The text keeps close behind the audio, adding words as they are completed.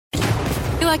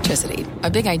Electricity, a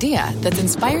big idea that's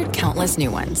inspired countless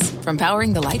new ones. From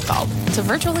powering the light bulb to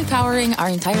virtually powering our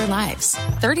entire lives.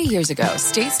 30 years ago,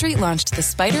 State Street launched the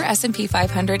Spider S&P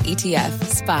 500 ETF,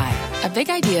 SPY. A big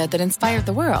idea that inspired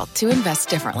the world to invest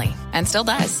differently. And still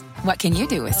does. What can you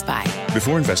do with SPY?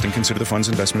 Before investing, consider the fund's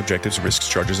investment objectives, risks,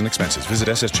 charges, and expenses. Visit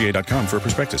ssga.com for a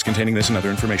prospectus containing this and other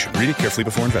information. Read it carefully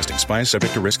before investing. SPY is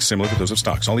subject to risks similar to those of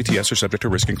stocks. All ETFs are subject to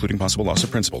risk, including possible loss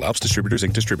of principal. Alps Distributors,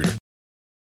 Inc. Distributor.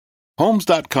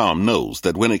 Homes.com knows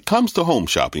that when it comes to home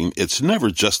shopping, it's never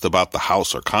just about the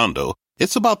house or condo.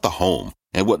 It's about the home.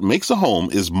 And what makes a home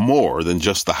is more than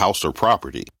just the house or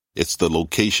property. It's the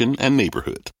location and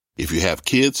neighborhood. If you have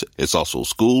kids, it's also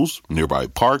schools, nearby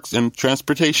parks, and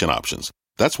transportation options.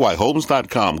 That's why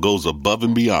Homes.com goes above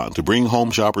and beyond to bring home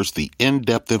shoppers the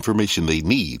in-depth information they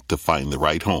need to find the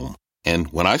right home.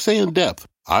 And when I say in-depth,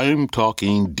 I'm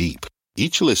talking deep.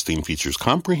 Each listing features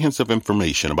comprehensive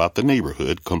information about the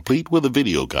neighborhood, complete with a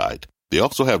video guide. They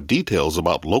also have details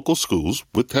about local schools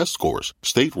with test scores,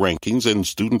 state rankings, and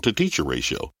student-to-teacher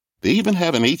ratio. They even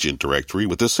have an agent directory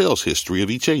with the sales history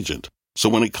of each agent. So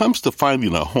when it comes to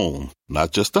finding a home,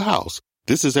 not just a house,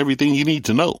 this is everything you need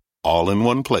to know, all in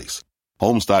one place.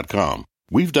 Homes.com.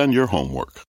 We've done your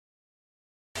homework.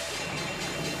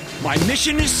 My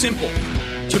mission is simple,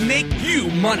 to make you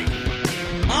money.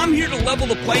 I'm here to level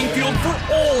the playing field for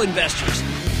all investors.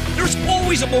 There's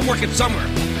always a bull market somewhere,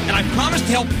 and I promise to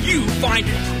help you find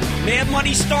it. Mad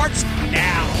Money starts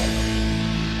now.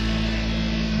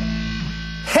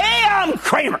 Hey, I'm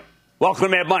Cramer. Welcome to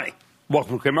Mad Money.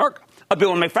 Welcome to Cramerica. I'll be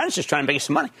one of my friends just trying to make you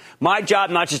some money. My job,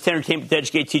 not just to entertain, but to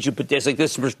educate, teach you, put days like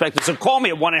this in perspective. So call me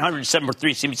at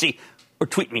 1-800-743-CBC or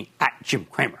tweet me at Jim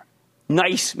Cramer.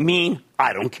 Nice, mean,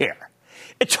 I don't care.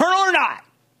 Eternal or not,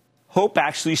 hope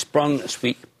actually sprung this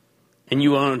week, and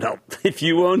you owned hope. If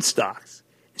you own stocks,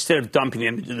 instead of dumping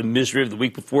them into the misery of the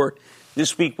week before,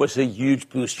 this week was a huge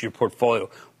boost to your portfolio,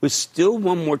 with still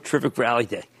one more terrific rally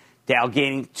day. Dow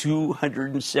gaining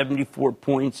 274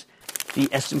 points, the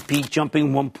S&P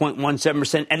jumping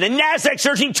 1.17%, and the Nasdaq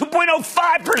surging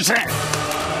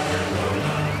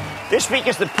 2.05%. This week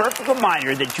is the perfect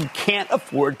reminder that you can't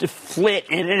afford to flit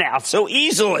in and out so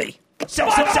easily. Sell.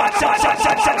 You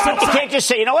can't just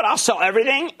say, you know what, I'll sell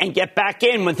everything and get back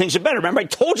in when things are better. Remember, I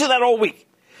told you that all week.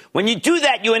 When you do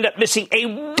that, you end up missing a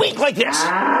week like this,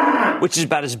 which is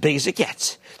about as big as it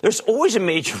gets. There's always a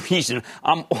major reason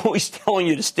I'm always telling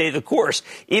you to stay the course,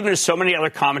 even as so many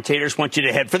other commentators want you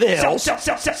to head for the hills.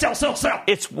 Sell.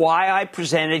 It's why I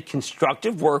presented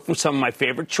constructive work from some of my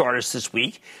favorite chartists this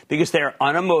week, because they're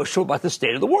unemotional about the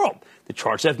state of the world. The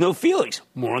charts have no feelings.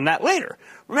 More on that later.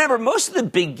 Remember, most of the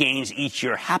big gains each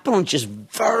year happen on just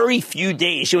very few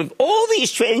days. You have all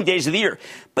these trading days of the year,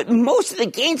 but most of the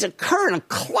gains occur in a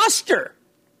cluster,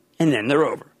 and then they're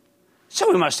over.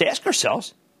 So we must ask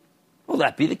ourselves, will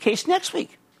that be the case next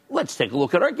week? Let's take a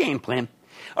look at our game plan.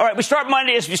 All right, we start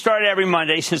Monday as we started every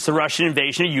Monday since the Russian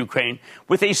invasion of Ukraine,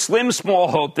 with a slim, small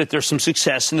hope that there's some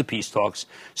success in the peace talks.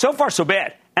 So far, so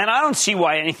bad. And I don't see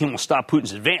why anything will stop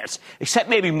Putin's advance, except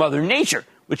maybe Mother Nature,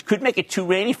 which could make it too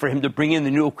rainy for him to bring in the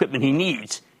new equipment he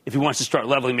needs if he wants to start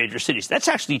leveling major cities. That's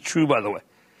actually true, by the way.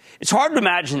 It's hard to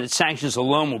imagine that sanctions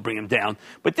alone will bring him down,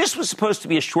 but this was supposed to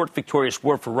be a short, victorious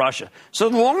war for Russia. So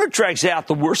the longer it drags out,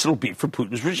 the worse it'll be for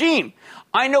Putin's regime.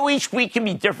 I know each week can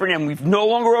be different, and we've no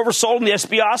longer oversold in the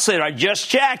SB oscillator. I just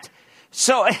checked.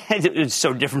 So it's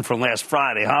so different from last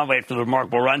Friday, huh, after the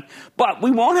remarkable run. But we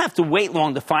won't have to wait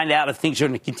long to find out if things are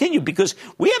going to continue, because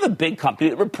we have a big company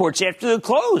that reports after the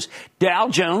close. Dow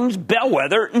Jones,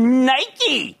 Bellwether,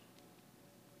 Nike.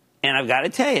 And I've got to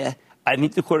tell you, I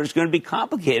think the quarter is going to be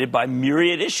complicated by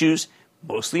myriad issues,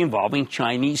 mostly involving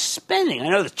Chinese spending. I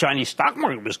know the Chinese stock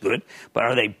market was good, but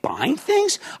are they buying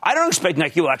things? I don't expect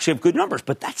Nike will actually have good numbers,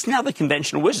 but that's now the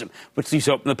conventional wisdom, which leaves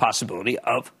open the possibility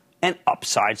of an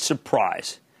upside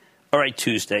surprise. All right,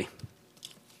 Tuesday.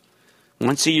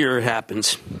 Once a year it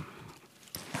happens.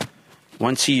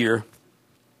 Once a year.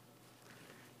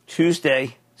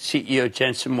 Tuesday, CEO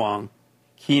Jensen Huang,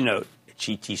 keynote at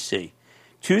GTC.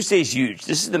 Tuesday's huge.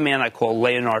 This is the man I call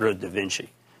Leonardo da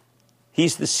Vinci.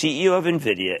 He's the CEO of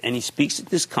NVIDIA, and he speaks at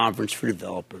this conference for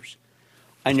developers.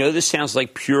 I know this sounds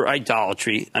like pure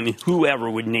idolatry. I mean, whoever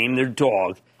would name their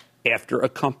dog after a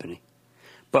company?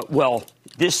 But, well,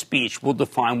 this speech will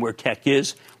define where tech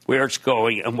is, where it's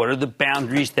going, and what are the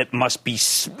boundaries that must be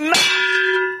smashed.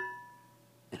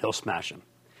 And he'll smash them.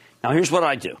 Now, here's what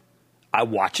I do. I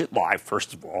watch it live,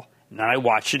 first of all, and then I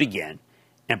watch it again.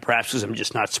 And perhaps because I'm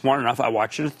just not smart enough, I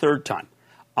watch it a third time.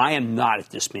 I am not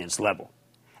at this man's level.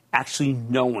 Actually,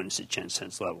 no one's at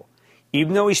Jensen's level.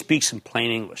 Even though he speaks in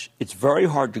plain English, it's very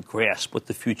hard to grasp what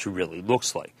the future really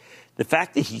looks like. The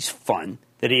fact that he's fun,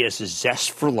 that he has a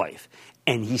zest for life,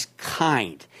 and he's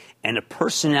kind, and a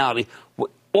personality,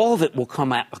 all of it will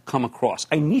come across.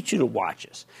 I need you to watch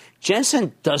this.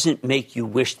 Jensen doesn't make you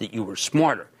wish that you were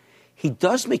smarter. He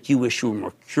does make you wish you were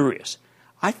more curious.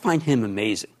 I find him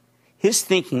amazing. His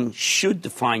thinking should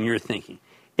define your thinking.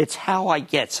 It's how I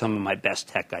get some of my best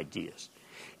tech ideas.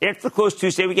 After the close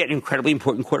Tuesday, we get an incredibly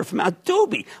important quarter from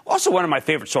Adobe, also one of my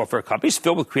favorite software companies,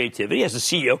 filled with creativity, as a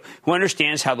CEO who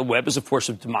understands how the web is a force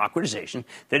of democratization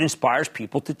that inspires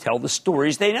people to tell the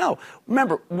stories they know.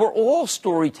 Remember, we're all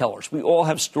storytellers. We all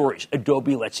have stories.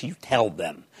 Adobe lets you tell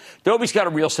them. Adobe's got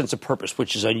a real sense of purpose,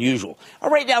 which is unusual.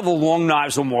 Right now, the long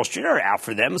knives on Wall Street are out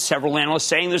for them, with several analysts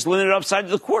saying there's limited upside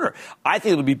to the quarter. I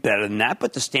think it'll be better than that,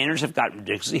 but the standards have gotten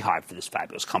ridiculously high for this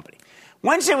fabulous company.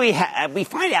 Wednesday, we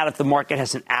find out if the market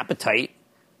has an appetite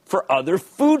for other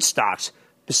food stocks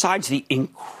besides the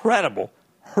incredible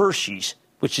Hershey's,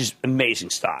 which is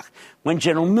amazing stock. When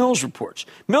General Mills reports.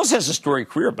 Mills has a storied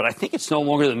career, but I think it's no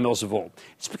longer the Mills of old.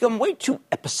 It's become way too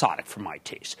episodic for my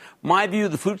taste. My view,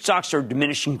 the food stocks are a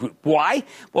diminishing group. Why?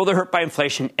 Well, they're hurt by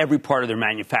inflation in every part of their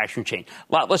manufacturing chain.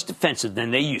 A lot less defensive than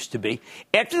they used to be.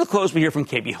 After the close, we hear from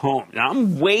KB Home. Now,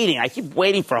 I keep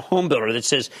waiting for a home builder that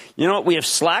says, you know what, we have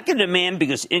slack in demand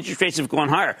because interest rates have gone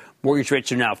higher. Mortgage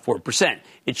rates are now 4%.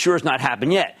 It sure has not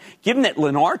happened yet. Given that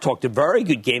Lennar talked a very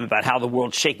good game about how the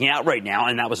world's shaking out right now,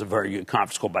 and that was a very good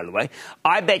conference call, by the way,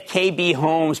 I bet KB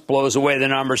Homes blows away the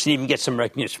numbers and even gets some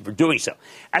recognition for doing so.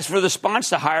 As for the response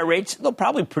to higher rates, they'll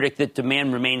probably predict that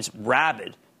demand remains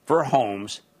rabid for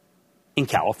homes in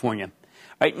California. All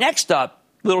right, next up,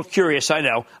 a little curious, I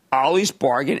know, Ollie's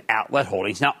Bargain Outlet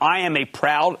Holdings. Now, I am a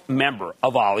proud member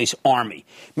of Ollie's Army,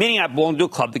 meaning I belong to a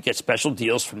club that gets special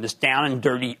deals from this down and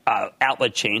dirty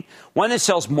outlet chain, one that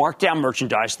sells marked-down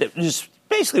merchandise that is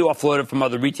basically offloaded from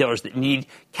other retailers that need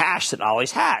cash that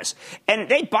Ollie's has. And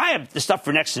they buy the stuff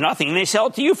for next to nothing, and they sell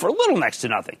it to you for a little next to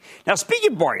nothing. Now,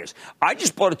 speaking of bargains, I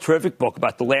just bought a terrific book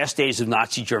about the last days of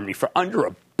Nazi Germany for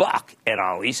under $1 at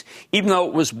Ollie's, even though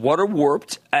it was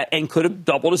water-warped and could have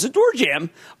doubled as a door jamb.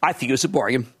 I think it was a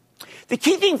bargain. The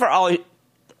key thing for Ollie's,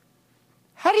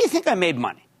 how do you think I made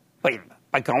money? Wait,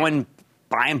 by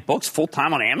buying books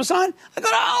full-time on Amazon? I go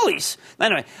to Ollie's.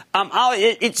 Anyway,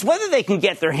 it's whether they can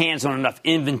get their hands on enough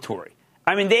inventory.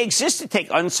 I mean, they exist to take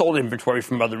unsold inventory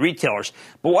from other retailers.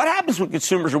 But what happens when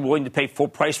consumers are willing to pay full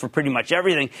price for pretty much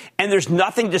everything and there's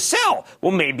nothing to sell?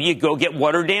 Well, maybe you go get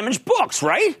water-damaged books,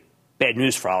 right? Bad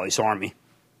news for Ollie's Army.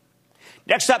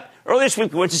 Next up, earlier this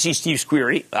week, we went to see Steve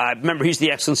Squeri. Remember, he's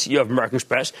the excellent CEO of American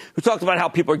Express, who talked about how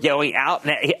people are going out.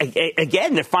 And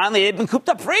again, they've been cooped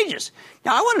up for ages.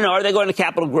 Now, I want to know, are they going to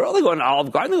Capitol Grill? Are they going to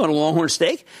Olive Garden? Are they going to Longhorn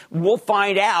Steak? We'll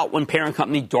find out when parent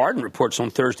company Darden reports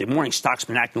on Thursday morning. Stock's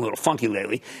been acting a little funky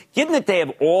lately. Given that they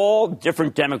have all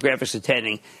different demographics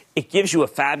attending, it gives you a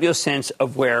fabulous sense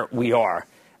of where we are.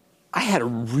 I had a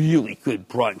really good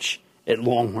brunch at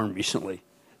Longhorn recently.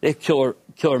 They have killer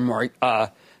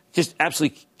just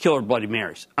absolutely killer Bloody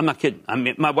Marys. I'm not kidding. I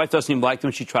mean, my wife doesn't even like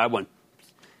them. She tried one.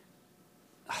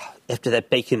 After that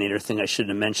Baconator thing, I shouldn't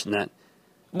have mentioned that.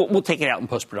 We'll take it out in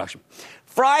post-production.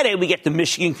 Friday, we get the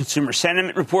Michigan Consumer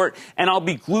Sentiment Report, and I'll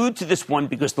be glued to this one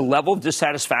because the level of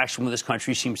dissatisfaction with this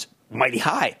country seems mighty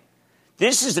high.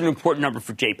 This is an important number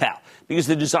for Jay Powell because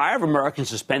the desire of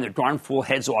Americans to spend their darn fool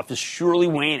heads off is surely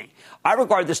waning. I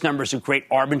regard this number as a great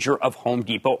harbinger of Home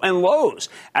Depot and Lowe's,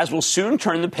 as we'll soon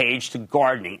turn the page to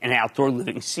gardening and outdoor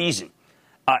living season.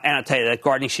 And I'll tell you that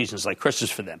gardening season is like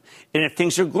Christmas for them. And if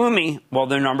things are gloomy, well,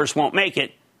 their numbers won't make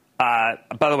it. By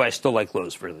the way, I still like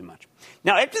Lowe's really much.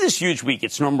 Now, after this huge week,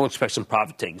 it's normal to expect some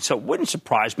profit taking. So it wouldn't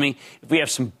surprise me if we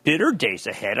have some bitter days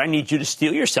ahead. I need you to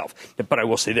steel yourself. But I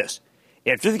will say this.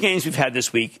 After the gains we've had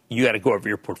this week, you got to go over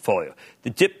your portfolio.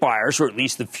 The dip buyers, or at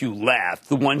least the few left,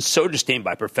 the ones so disdained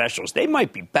by professionals, they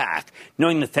might be back,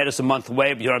 knowing the Fed is a month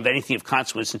away, but you don't have anything of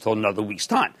consequence until another week's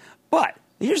time. But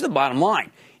here's the bottom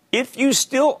line. If you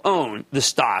still own the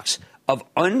stocks of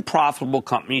unprofitable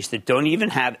companies that don't even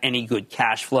have any good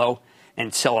cash flow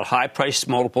and sell at high price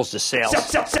multiples to sales,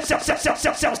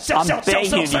 I'm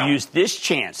begging you to use this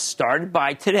chance, started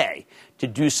by today, to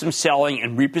do some selling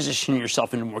and reposition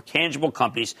yourself into more tangible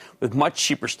companies with much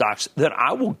cheaper stocks that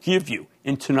I will give you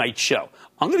in tonight's show.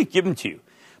 I'm going to give them to you.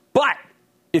 But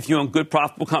if you own good,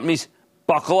 profitable companies,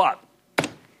 buckle up.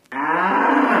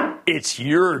 It's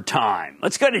your time.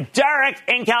 Let's go to Derek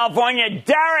in California.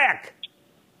 Derek!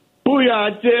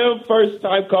 Booyah, Jim.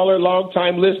 First-time caller,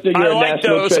 long-time listener. You're I like a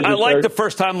national those. treasure, I like sir. the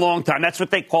first-time, long-time. That's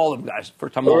what they call them, guys.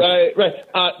 First-time, long-time. Right.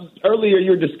 Earlier,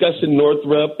 you were discussing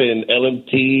Northrop and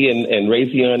LMT and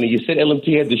Raytheon, and you said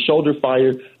LMT had the shoulder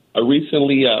fire. I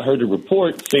recently heard a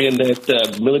report saying that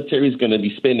the military is going to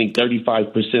be spending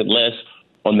 35% less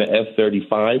on the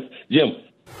F-35. Jim,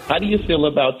 how do you feel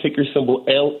about ticker symbol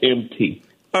LMT?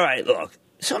 All right, look.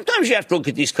 Sometimes you have to look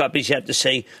at these companies. You have to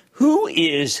say, who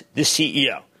is the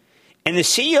CEO? And the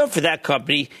CEO for that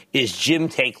company is Jim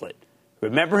Cramer.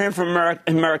 Remember him from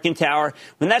American Tower?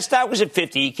 When that stock was at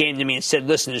 50, he came to me and said,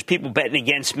 listen, there's people betting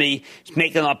against me,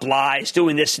 making up lies,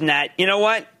 doing this and that. You know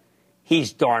what?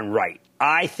 He's darn right.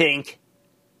 I think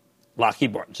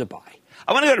Lockheed Martin's a buy.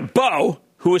 I want to go to Bo,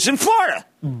 who is in Florida.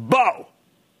 Bo.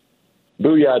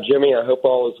 Booyah, Jimmy. I hope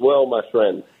all is well, my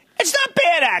friend. It's not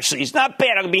bad, actually. It's not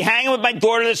bad. I'm going to be hanging with my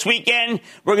daughter this weekend.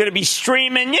 We're going to be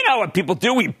streaming. You know what people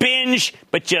do. We binge,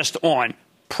 but just on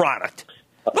product.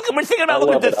 Look, we're thinking about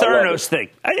looking at the Theranos thing.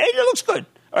 It looks good.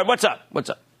 All right, what's up?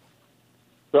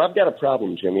 So I've got a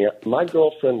problem, Jimmy. My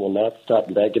girlfriend will not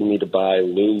stop begging me to buy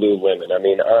Lululemon. I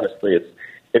mean, honestly,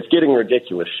 it's getting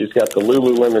ridiculous. She's got the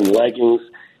Lululemon leggings.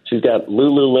 She's got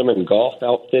Lululemon golf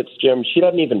outfits, Jim. She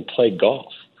doesn't even play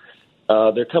golf.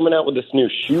 They're coming out with this new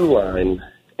shoe line,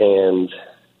 and,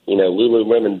 you know,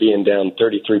 Lululemon being down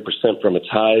 33% from its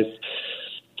highs,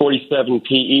 47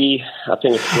 PE. I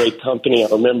think it's a great company. I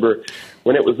remember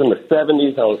when it was in the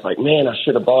 70s, I was like, man, I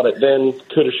should have bought it then.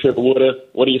 Coulda, shoulda, woulda.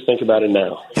 What do you think about it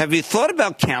now? Have you thought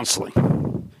about counseling?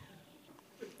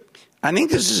 I think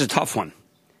this is a tough one.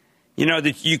 You know,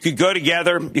 that you could go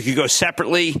together, you could go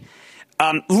separately.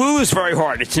 Lulu is very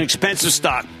hard. It's an expensive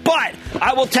stock. But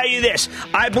I will tell you this.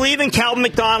 I believe in Calvin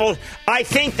McDonald. I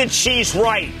think that she's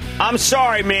right. I'm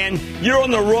sorry, man. You're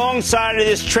on the wrong side of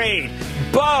this trade.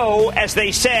 Bo, as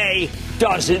they say,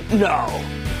 doesn't know.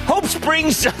 Hope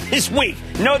springs this week.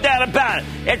 No doubt about it.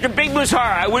 After big moves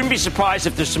higher, I wouldn't be surprised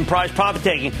if there's some prize profit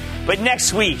taking. But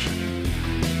next week,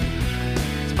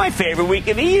 it's my favorite week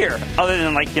of the year. Other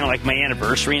than like my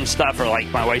anniversary and stuff, or like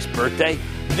my wife's birthday.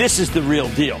 This is the real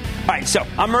deal. All right, so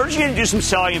I'm urging you to do some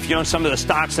selling if you own some of the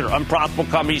stocks that are unprofitable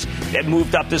companies that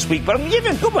moved up this week. But I'm going to give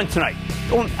you a good one tonight.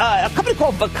 A company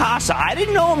called Vacasa. I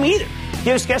didn't know them either.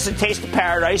 Gives guests a taste of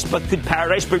paradise, but could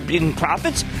paradise be in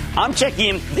profits? I'm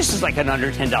checking in. This is like an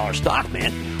under $10 stock,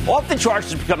 man. Off the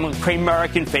charts, it's becoming a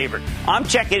Cramerican favorite. I'm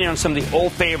checking in on some of the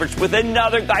old favorites with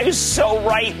another guy who's so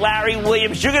right, Larry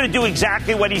Williams. You're going to do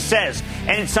exactly what he says.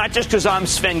 And it's not just because I'm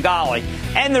Svengali.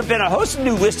 And there have been a host of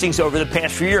new listings over the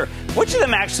past few years. Which of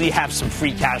them actually have some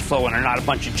free cash flow and are not a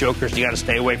bunch of jokers you got to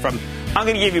stay away from? I'm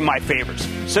going to give you my favorites.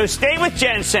 So stay with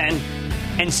Jensen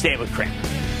and stay with Cramer.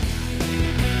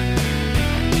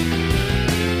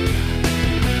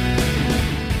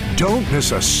 Don't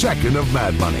miss a second of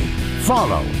Mad Money.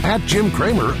 Follow @Jim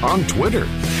Cramer on Twitter.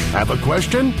 Have a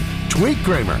question? Tweet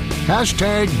Cramer.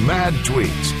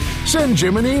 #MadTweets. Send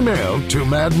Jim an email to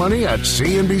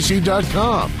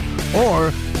madmoney@cnbc.com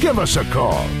or give us a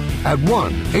call at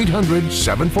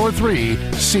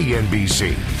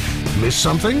 1-800-743-CNBC. Miss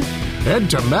something? Head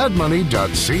to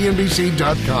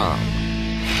madmoney.cnbc.com.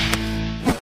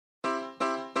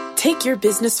 Take your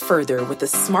business further with the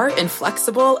smart and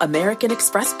flexible American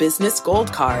Express Business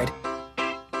Gold Card.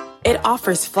 It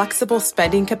offers flexible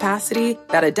spending capacity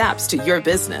that adapts to your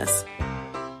business.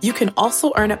 You can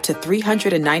also earn up to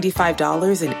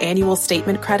 $395 in annual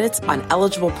statement credits on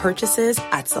eligible purchases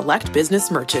at select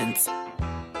business merchants.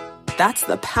 That's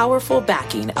the powerful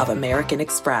backing of American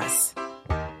Express.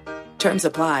 Terms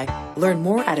apply. Learn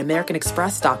more at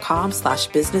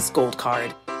americanexpress.com/business gold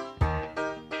card.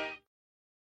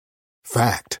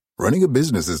 Fact. Running a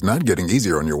business is not getting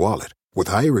easier on your wallet. With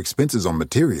higher expenses on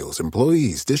materials,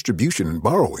 employees, distribution, and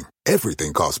borrowing,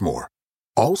 everything costs more.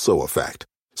 Also a fact.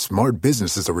 Smart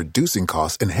businesses are reducing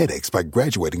costs and headaches by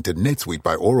graduating to NetSuite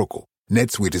by Oracle.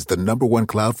 NetSuite is the #1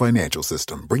 cloud financial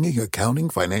system, bringing accounting,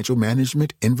 financial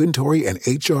management, inventory, and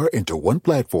HR into one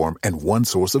platform and one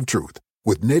source of truth.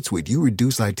 With NetSuite, you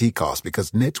reduce IT costs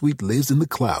because NetSuite lives in the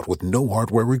cloud with no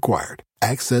hardware required.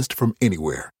 Accessed from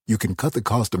anywhere. You can cut the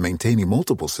cost of maintaining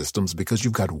multiple systems because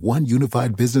you've got one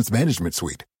unified business management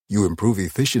suite. You improve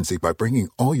efficiency by bringing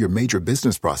all your major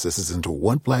business processes into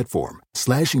one platform,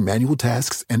 slashing manual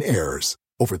tasks and errors.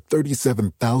 Over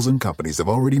 37,000 companies have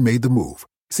already made the move.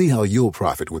 See how you'll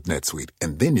profit with NetSuite,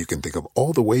 and then you can think of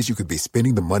all the ways you could be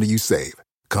spending the money you save.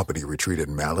 Company retreat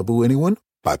in Malibu, anyone?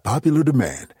 By popular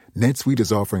demand, NetSuite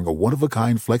is offering a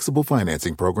one-of-a-kind flexible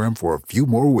financing program for a few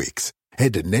more weeks.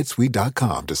 Head to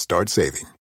netsuite.com to start saving.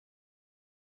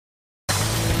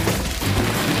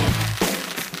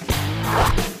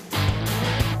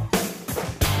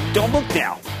 Don't look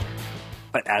now.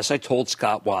 But as I told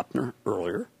Scott Wapner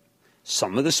earlier,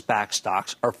 some of the SPAC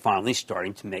stocks are finally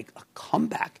starting to make a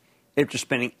comeback after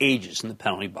spending ages in the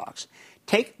penalty box.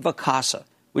 Take Vacasa,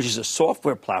 which is a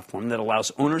software platform that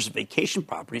allows owners of vacation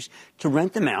properties to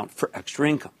rent them out for extra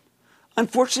income.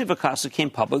 Unfortunately, Vacasa came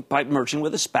public by merging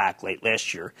with a SPAC late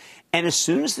last year, and as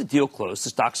soon as the deal closed, the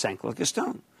stock sank like a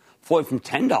stone, falling from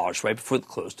 $10 right before the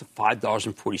close to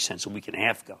 $5.40 a week and a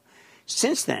half ago.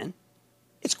 Since then,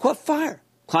 it's caught fire,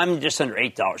 climbing to just under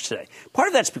 $8 today. Part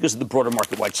of that's because of the broader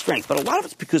market-wide strength, but a lot of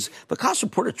it's because Vacasa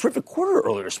reported a terrific quarter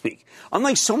earlier this week.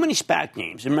 Unlike so many SPAC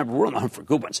names, and remember, we're on the hunt for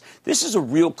good ones, this is a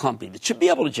real company that should be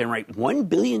able to generate $1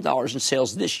 billion in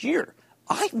sales this year.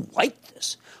 I like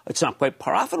this. It's not quite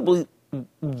profitable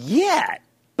yet,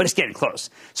 but it's getting close.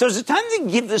 So is it time to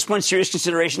give this one serious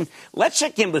consideration? Let's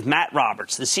check in with Matt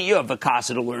Roberts, the CEO of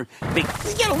Vacasa, to learn, to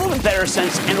get a little bit better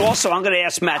sense. And also, I'm going to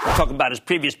ask Matt to talk about his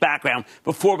previous background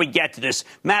before we get to this.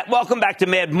 Matt, welcome back to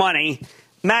Mad Money.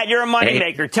 Matt, you're a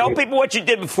moneymaker. Tell people what you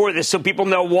did before this so people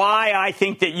know why I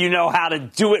think that you know how to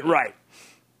do it right.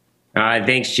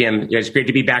 Thanks, Jim. It's great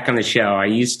to be back on the show. I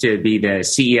used to be the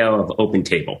CEO of Open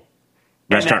Table,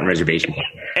 restaurant and reservation.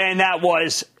 And that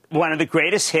was one of the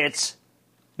greatest hits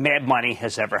Mad Money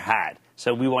has ever had.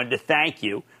 So we wanted to thank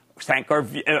you, thank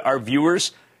our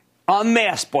viewers. En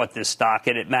masse bought this stock,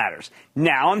 and it matters.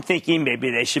 Now I'm thinking maybe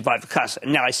they should buy Vacasa.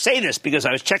 Now I say this because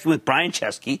I was checking with Brian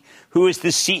Chesky, who is the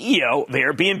CEO of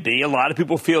Airbnb. A lot of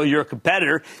people feel you're a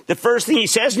competitor. The first thing he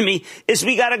says to me is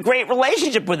we got a great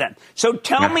relationship with them. So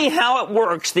tell me how it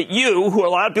works that you, who a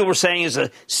lot of people are saying is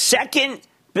a second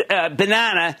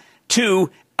banana to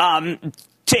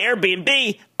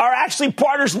Airbnb, are actually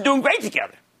partners and doing great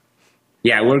together.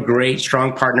 Yeah, we're great,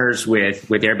 strong partners with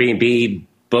Airbnb,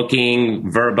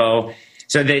 Booking, Vrbo.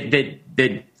 So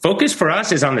the focus for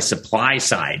us is on the supply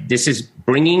side. This is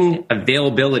bringing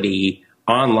availability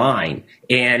online,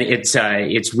 and it's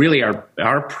really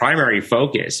our primary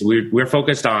focus. We're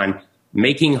focused on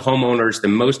making homeowners the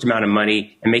most amount of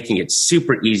money and making it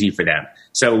super easy for them.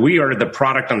 So we are the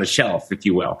product on the shelf, if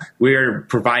you will. We're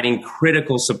providing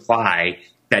critical supply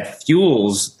that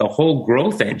fuels the whole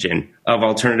growth engine of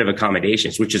alternative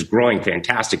accommodations, which is growing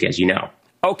fantastic, as you know.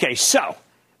 Okay, so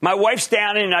my wife's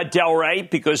down in Delray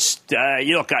because, hey,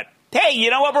 you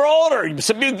know what, we're older.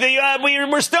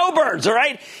 We're snowbirds, all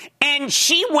right? And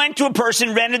she went to a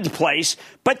person, rented the place,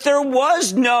 but there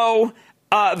was no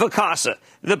Vacasa.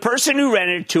 The person who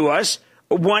rented it to us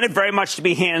wanted very much to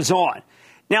be hands-on.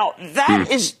 Now,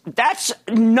 that's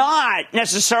not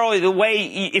necessarily the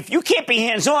way. If you can't be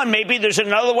hands-on, maybe there's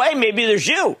another way. Maybe there's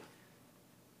you.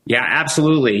 Yeah,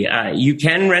 absolutely. You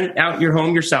can rent out your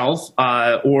home yourself,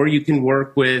 or you can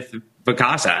work with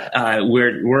Vacasa.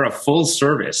 We're a full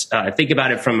service. Think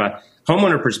about it from a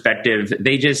homeowner perspective.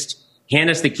 They just hand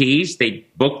us the keys. They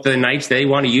book the nights they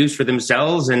want to use for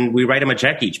themselves, and we write them a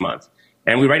check each month.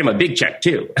 And we write them a big check,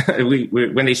 too.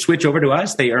 When they switch over to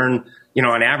us, they earn,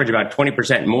 on average, about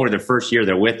 20% more the first year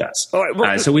they're with us. All right,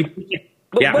 well, so we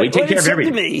take care of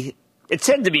everything. It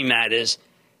said to me, Matt, is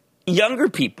younger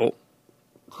people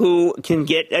who can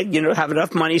get, have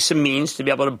enough money, some means to be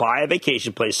able to buy a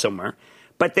vacation place somewhere,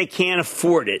 but they can't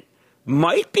afford it,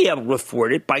 might be able to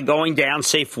afford it by going down,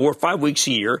 say, 4 or 5 weeks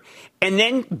a year, and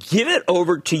then give it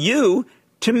over to you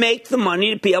to make the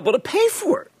money to be able to pay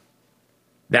for it.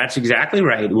 That's exactly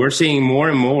right. We're seeing more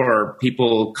and more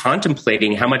people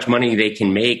contemplating how much money they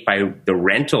can make by the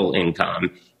rental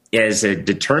income as a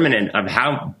determinant of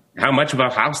how much of a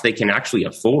house they can actually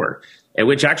afford,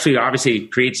 which actually obviously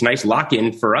creates nice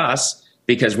lock-in for us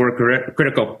because we're a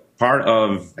critical part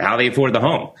of how they afford the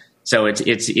home. So it's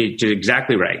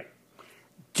exactly right.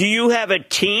 Do you have a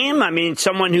team? I mean,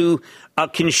 someone who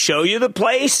can show you the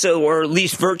place or at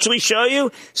least virtually show you,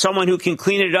 someone who can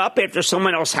clean it up after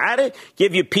someone else had it,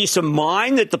 give you peace of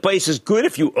mind that the place is good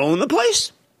if you own the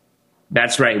place?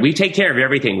 That's right. We take care of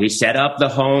everything. We set up the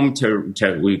home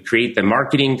we create the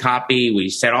marketing copy. We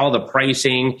set all the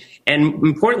pricing. And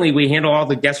importantly, we handle all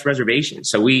the guest reservations.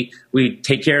 So we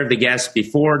take care of the guests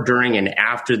before, during, and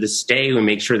after the stay. We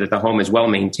make sure that the home is well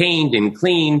maintained and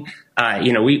clean.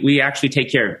 We actually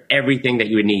take care of everything that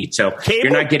you would need. So cable?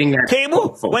 You're not getting that.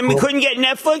 Cable? When we couldn't get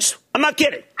Netflix? I'm not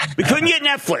kidding. We couldn't get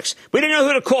Netflix. We didn't know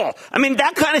who to call. I mean,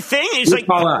 that kind of thing is like. You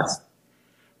would call us.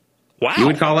 Wow. You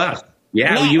would call us.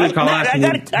 Yeah, Matt, you would call us.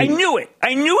 I knew it.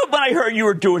 I knew it when I heard you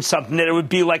were doing something, that it would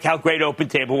be like how great Open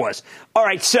Table was. All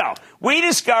right, so we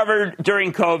discovered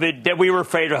during COVID that we were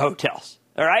afraid of hotels,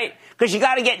 all right? Because you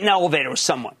got to get in an elevator with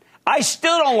someone. I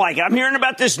still don't like it. I'm hearing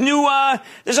about this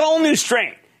whole new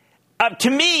strain. To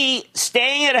me,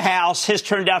 staying at a house has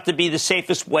turned out to be the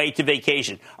safest way to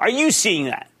vacation. Are you seeing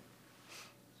that?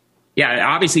 Yeah,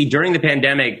 obviously during the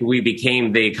pandemic, we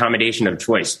became the accommodation of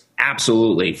choice.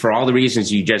 Absolutely. For all the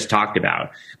reasons you just talked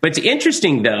about. But it's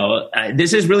interesting, though,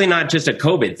 this is really not just a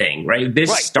COVID thing, right?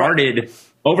 This started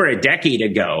over a decade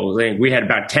ago. We had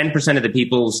about 10% of the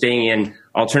people staying in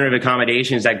alternative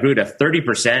accommodations. That grew to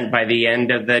 30% by the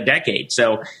end of the decade.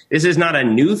 So this is not a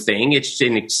new thing. It's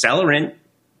an accelerant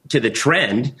to the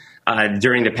trend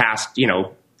during the past,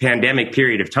 pandemic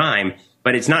period of time.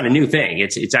 But it's not a new thing.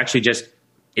 It's actually just,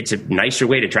 it's a nicer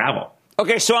way to travel.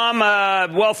 Okay, so I'm a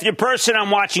wealthier person. I'm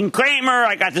watching Cramer.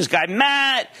 I got this guy,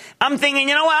 Matt. I'm thinking,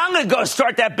 you know what? I'm going to go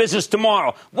start that business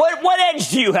tomorrow. What edge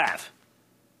do you have?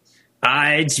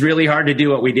 It's really hard to do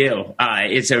what we do.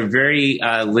 It's a very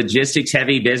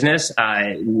logistics-heavy business.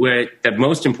 The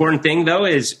most important thing, though,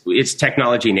 is it's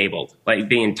technology-enabled. Like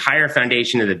the entire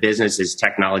foundation of the business is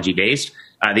technology-based.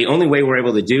 The only way we're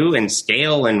able to do and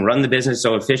scale and run the business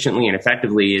so efficiently and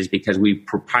effectively is because we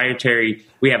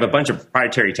have a bunch of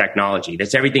proprietary technology.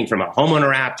 That's everything from a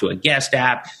homeowner app to a guest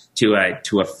app to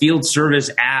a field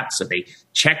service app. So they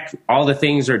check all the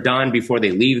things are done before they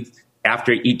leave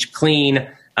after each clean.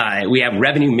 We have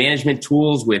revenue management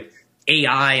tools with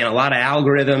AI and a lot of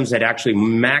algorithms that actually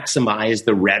maximize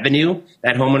the revenue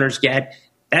that homeowners get.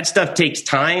 That stuff takes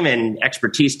time and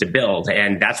expertise to build,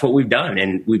 and that's what we've done,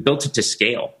 and we built it to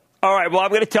scale. All right, well, I'm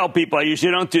going to tell people, I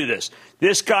usually don't do this.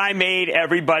 This guy made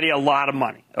everybody a lot of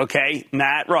money, okay?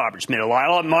 Matt Roberts made a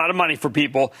lot of money for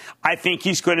people. I think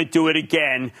he's going to do it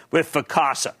again with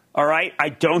Vacasa, all right? I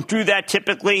don't do that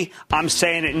typically. I'm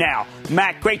saying it now.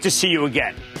 Matt, great to see you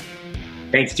again.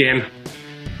 Thanks, Jim.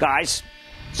 Guys,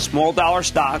 small dollar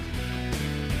stock.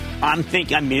 I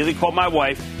immediately called my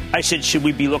wife. I said, should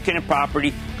we be looking at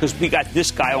property? Because we got this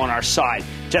guy on our side,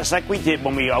 just like we did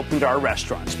when we opened our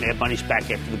restaurants. Mad Money's back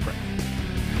after the break.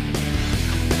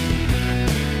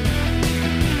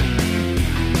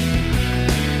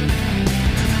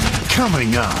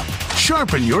 Coming up,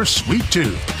 sharpen your sweet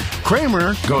tooth.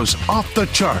 Cramer goes off the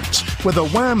charts with a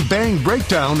wham-bang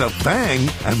breakdown of Bang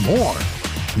and more.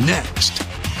 Next.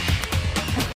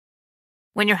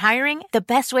 When you're hiring, the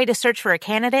best way to search for a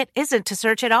candidate isn't to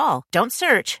search at all. Don't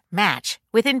search, match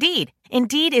with Indeed.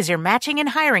 Indeed is your matching and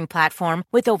hiring platform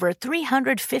with over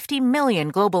 350 million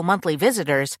global monthly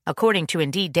visitors, according to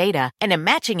Indeed data, and a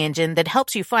matching engine that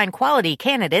helps you find quality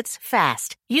candidates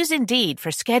fast. Use Indeed for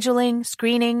scheduling,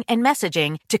 screening, and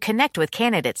messaging to connect with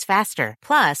candidates faster.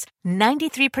 Plus,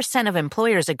 93% of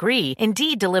employers agree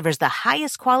Indeed delivers the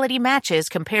highest quality matches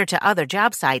compared to other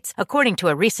job sites, according to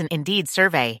a recent Indeed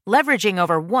survey. Leveraging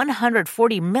over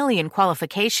 140 million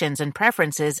qualifications and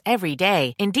preferences every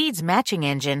day, Indeed's matching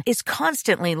engine is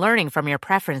constantly learning from your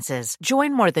preferences.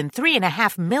 Join more than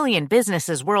 3.5 million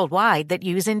businesses worldwide that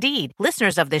use Indeed.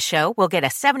 Listeners of this show will get a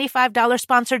 $75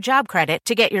 sponsored job credit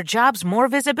to get your jobs more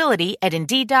visibility at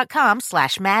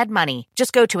Indeed.com/madmoney.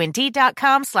 Just go to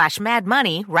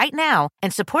Indeed.com/madmoney right now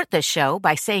and support this show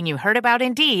by saying you heard about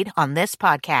Indeed on this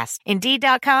podcast.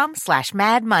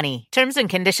 Indeed.com/madmoney. Terms and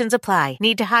conditions apply.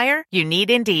 Need to hire? You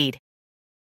need Indeed.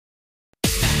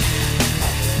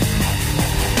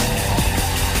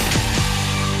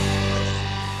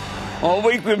 All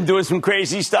week we've been doing some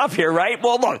crazy stuff here, right?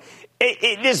 Well, look,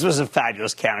 this was a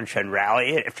fabulous counter-trend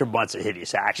rally after months of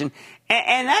hideous action.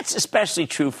 And that's especially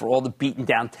true for all the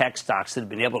beaten-down tech stocks that have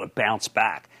been able to bounce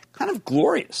back. Kind of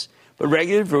glorious. But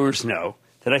regular viewers know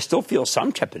that I still feel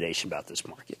some trepidation about this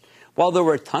market. While there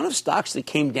were a ton of stocks that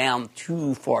came down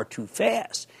too far too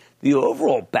fast, the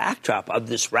overall backdrop of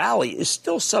this rally is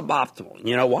still suboptimal.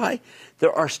 You know why?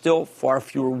 There are still far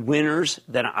fewer winners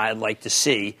than I'd like to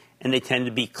see, and they tend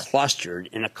to be clustered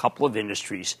in a couple of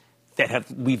industries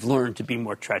that we've learned to be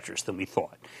more treacherous than we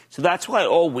thought. So that's why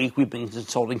all week we've been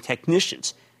consulting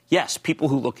technicians. Yes, people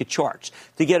who look at charts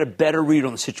to get a better read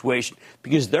on the situation,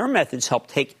 because their methods help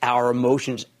take our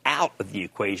emotions out of the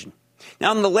equation.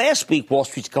 Now, in the last week, Wall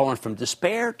Street's going from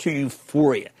despair to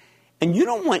euphoria. And you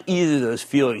don't want either of those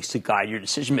feelings to guide your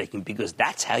decision-making, because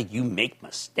that's how you make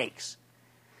mistakes.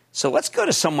 So let's go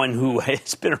to someone who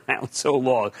has been around so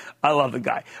long. I love the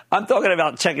guy. I'm talking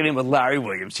about checking in with Larry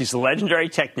Williams. He's a legendary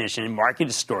technician and market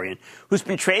historian who's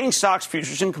been trading stocks,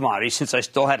 futures, and commodities since I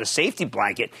still had a safety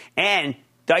blanket and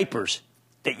diapers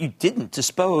that you didn't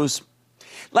dispose.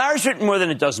 Larry's written more than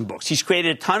a dozen books. He's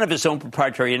created a ton of his own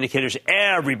proprietary indicators.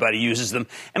 Everybody uses them.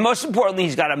 And most importantly,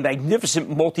 he's got a magnificent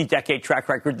multi-decade track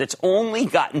record that's only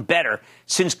gotten better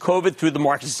since COVID threw the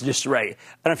markets in disarray. I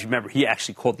don't know if you remember, he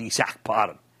actually called the exact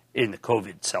bottom in the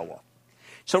COVID sell-off.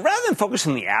 So rather than focus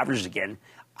on the averages again,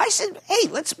 I said, hey,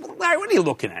 Larry, what are you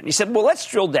looking at? And he said, well, let's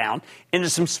drill down into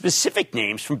some specific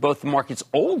names from both the market's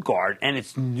old guard and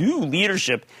its new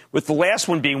leadership, with the last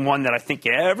one being one that I think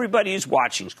everybody who's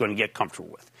watching is going to get comfortable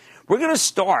with. We're going to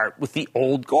start with the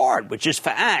old guard, which is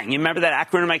FAANG. You remember that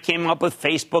acronym I came up with?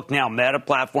 Facebook, now Meta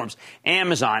Platforms,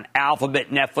 Amazon, Alphabet,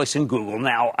 Netflix, and Google.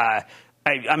 Now,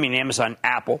 Amazon,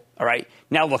 Apple, all right?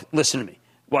 Now, look, listen to me.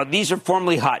 While these are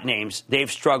formerly hot names,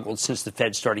 they've struggled since the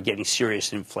Fed started getting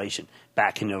serious inflation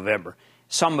back in November.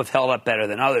 Some have held up better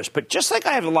than others. But just like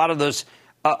I have a lot of those,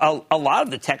 a lot of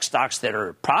the tech stocks that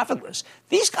are profitless,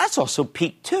 these guys also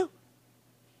peaked too.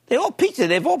 They all peaked.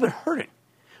 They've all been hurting.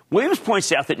 Williams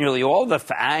points out that nearly all the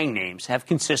FAANG names have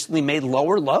consistently made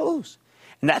lower lows.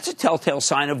 And that's a telltale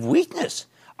sign of weakness.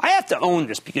 I have to own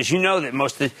this because you know that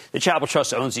most of the Charitable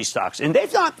Trust owns these stocks. And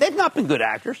they've not been good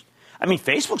actors. I mean,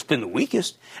 Facebook's been the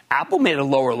weakest. Apple made a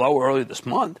lower low earlier this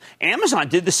month. Amazon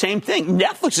did the same thing.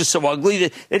 Netflix is so ugly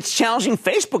that it's challenging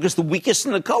Facebook as the weakest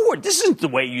in the cohort. This isn't the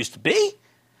way it used to be.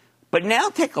 But now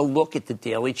take a look at the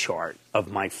daily chart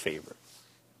of my favorite.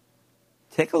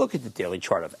 Take a look at the daily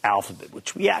chart of Alphabet,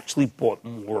 which we actually bought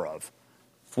more of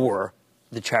for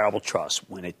the Charitable Trust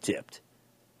when it dipped.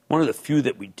 One of the few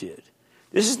that we did.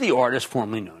 This is the artist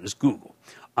formerly known as Google.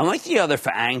 Unlike the other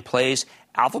FAANG plays,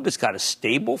 Alphabet's got a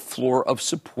stable floor of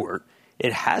support.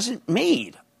 It hasn't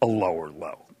made a lower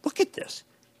low. Look at this.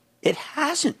 It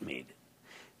hasn't made it.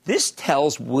 This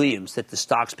tells Williams that the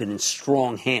stock's been in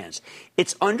strong hands.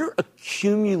 It's under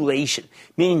accumulation,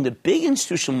 meaning the big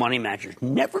institutional money managers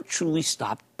never truly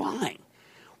stopped buying.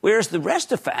 Whereas the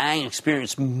rest of FAANG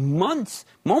experienced moments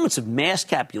of mass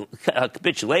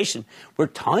capitulation where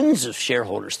tons of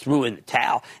shareholders threw in the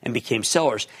towel and became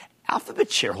sellers,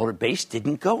 Alphabet's shareholder base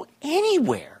didn't go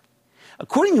anywhere.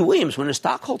 According to Williams, when a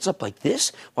stock holds up like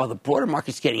this while the broader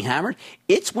market's getting hammered,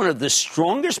 it's one of the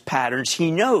strongest patterns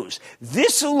he knows.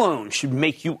 This alone should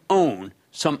make you own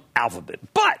some Alphabet.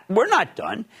 But we're not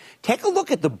done. Take a look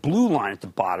at the blue line at the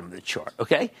bottom of the chart,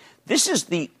 okay? This is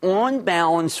the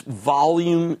on-balance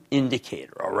volume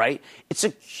indicator, all right? It's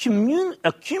a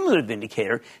cumulative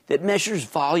indicator that measures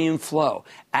volume flow,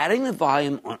 adding the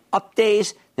volume on up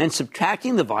days, then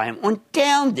subtracting the volume on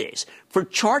down days. For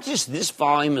charts, this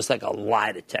volume is like a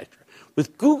lie detector.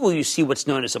 With Google, you see what's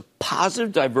known as a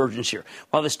positive divergence here.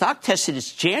 While the stock tested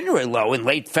its January low in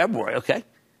late February, okay,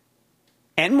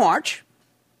 and March,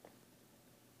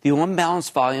 the on-balance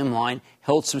volume line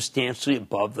held substantially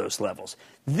above those levels.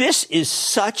 This is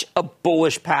such a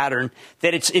bullish pattern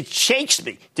that it shakes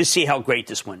me to see how great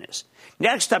this one is.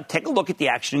 Next up, take a look at the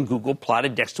action in Google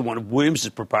plotted next to one of Williams'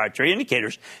 proprietary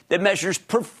indicators that measures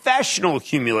professional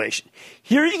accumulation.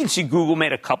 Here you can see Google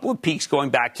made a couple of peaks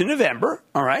going back to November,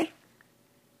 all right,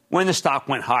 when the stock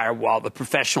went higher while the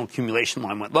professional accumulation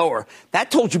line went lower.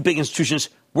 That told you big institutions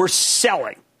were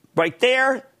selling. Right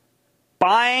there,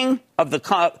 buying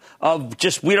of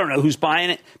just, we don't know who's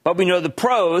buying it, but we know the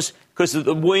pros, because of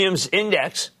the Williams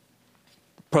index,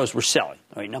 the pros were selling.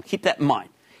 All right, now keep that in mind.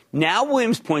 Now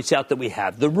Williams points out that we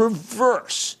have the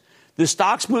reverse. The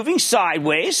stock's moving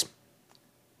sideways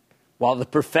while the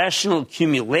professional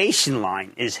accumulation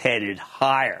line is headed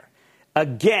higher.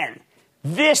 Again,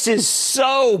 this is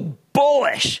so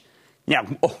bullish. Now,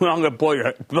 I'm going to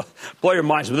blow your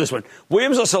minds with this one.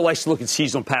 Williams also likes to look at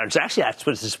seasonal patterns. Actually, that's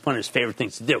one of his favorite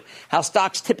things to do. How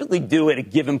stocks typically do at a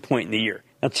given point in the year.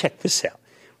 Now, check this out.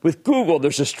 With Google,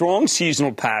 there's a strong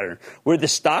seasonal pattern where the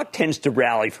stock tends to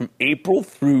rally from April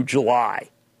through July.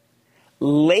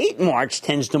 Late March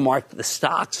tends to mark the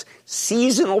stock's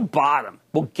seasonal bottom.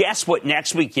 Well, guess what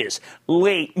next week is?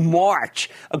 Late March.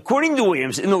 According to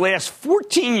Williams, in the last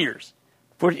 14 years,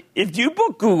 if you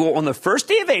booked Google on the first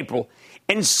day of April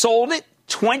and sold it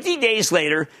 20 days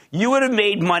later, you would have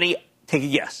made money, take a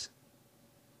guess,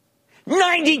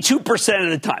 92%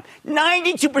 of the time.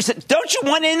 92%. Don't you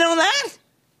want in on that?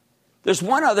 There's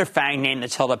one other FAANG name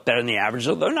that's held up better than the average,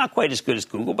 although not quite as good as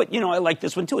Google, but, I like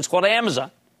this one, too. It's called Amazon.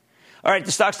 All right,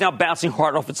 the stock's now bouncing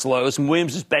hard off its lows, and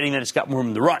Williams is betting that it's got more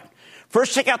room to run.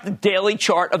 First, check out the daily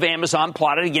chart of Amazon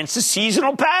plotted against the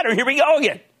seasonal pattern. Here we go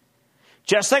again.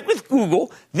 Just like with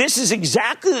Google, this is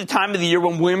exactly the time of the year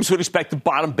when Williams would expect to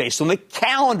bottom based on the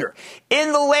calendar.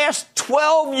 In the last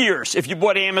 12 years, if you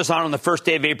bought Amazon on the first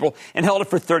day of April and held it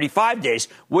for 35 days,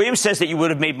 Williams says that you would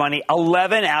have made money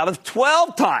 11 out of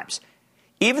 12 times.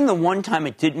 Even the one time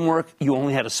it didn't work, you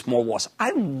only had a small loss. I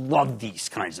love these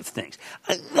kinds of things.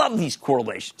 I love these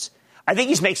correlations. I think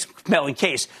he makes a compelling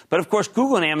case. But, of course,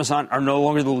 Google and Amazon are no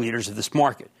longer the leaders of this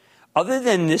market. Other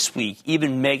than this week,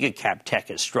 even mega-cap tech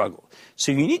has struggled.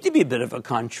 So you need to be a bit of a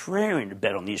contrarian to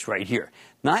bet on these right here.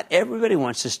 Not everybody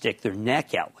wants to stick their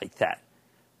neck out like that.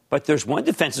 But there's one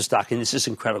defensive stock, and this is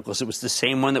incredible because it was the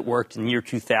same one that worked in the year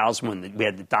 2000 when we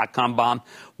had the dot-com bomb.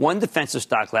 One defensive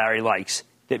stock Larry likes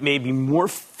that may be more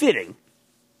fitting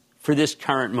for this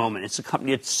current moment. It's a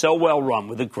company that's so well run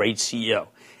with a great CEO.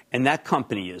 And that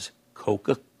company is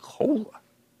Coca-Cola.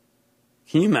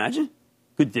 Can you imagine?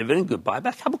 Good dividend, good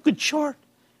buyback. How about good chart?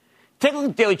 Take a look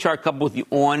at the daily chart coupled with the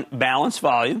on-balance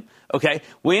volume. Okay,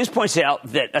 Williams points out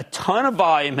that a ton of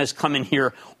volume has come in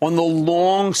here on the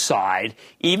long side,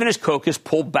 even as Coke has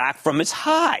pulled back from its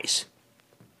highs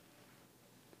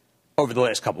over the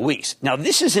last couple of weeks. Now,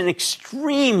 this is an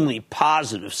extremely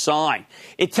positive sign.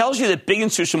 It tells you that big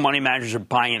institutional money managers are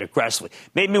buying it aggressively.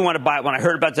 Made me want to buy it. When I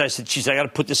heard about that, I said, geez, I got to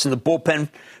put this in the bullpen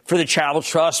for the travel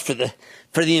trust, for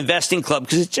the investing club,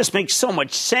 because it just makes so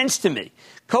much sense to me.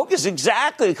 Coke is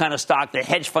exactly the kind of stock that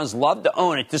hedge funds love to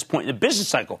own at this point in the business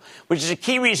cycle, which is a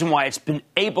key reason why it's been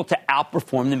able to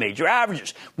outperform the major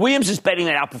averages. Williams is betting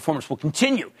that outperformance will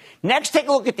continue. Next, take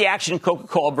a look at the action in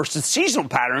Coca-Cola versus the seasonal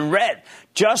pattern in red.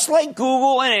 Just like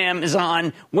Google and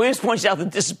Amazon, Williams points out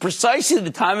that this is precisely the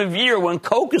time of year when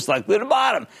Coke is likely to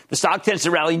bottom. The stock tends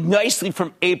to rally nicely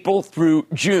from April through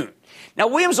June. Now,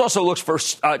 Williams also looks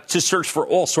to search for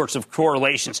all sorts of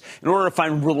correlations in order to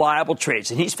find reliable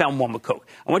trades, and he's found one with Coke.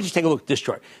 I want you to take a look at this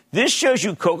chart. This shows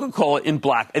you Coca-Cola in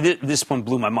black. This one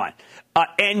blew my mind.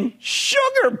 And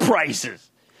sugar prices.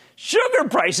 Sugar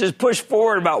prices push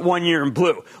forward about 1 year in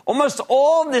blue. Almost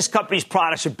all of this company's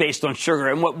products are based on sugar.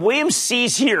 And what Williams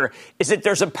sees here is that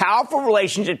there's a powerful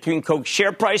relationship between Coke's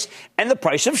share price and the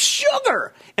price of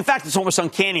sugar. In fact, it's almost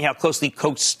uncanny how closely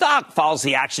Coke's stock follows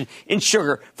the action in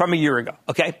sugar from a year ago.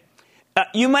 Okay?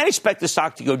 You might expect the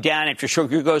stock to go down after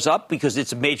sugar goes up because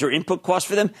it's a major input cost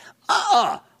for them.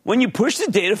 When you push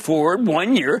the data forward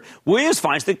 1 year, Williams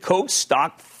finds that Coke's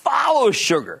stock follows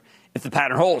sugar. If the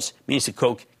pattern holds, it means that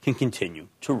Coke can continue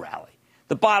to rally.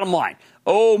 The bottom line,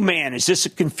 oh man, is this a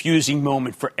confusing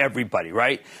moment for everybody,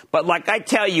 right? But like I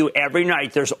tell you every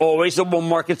night, there's always a bull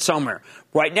market somewhere.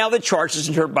 Right now, the charts, as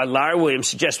interpreted by Larry Williams,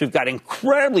 suggest we've got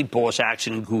incredibly bullish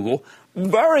action in Google,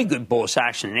 very good bullish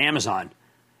action in Amazon,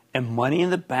 and money in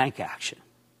the bank action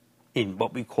in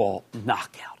what we call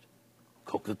knockout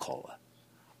Coca-Cola.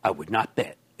 I would not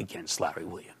bet against Larry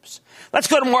Williams. Let's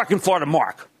go to Mark in Florida.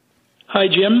 Mark. Hi,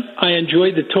 Jim. I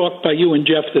enjoyed the talk by you and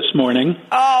Jeff this morning.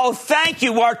 Oh, thank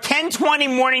you. Our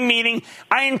 10:20 morning meeting.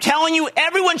 I am telling you,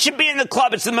 everyone should be in the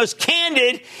club. It's the most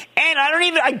candid,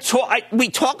 and we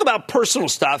talk about personal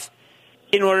stuff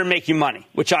in order to make you money,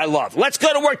 which I love. Let's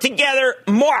go to work together.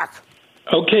 Mark.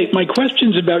 Okay, my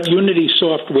question's about Unity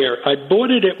Software. I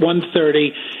bought it at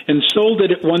 130 and sold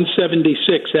it at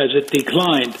 176 as it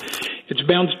declined. It's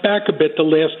bounced back a bit the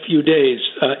last few days.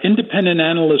 Independent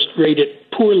analysts rate it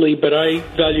poorly, but I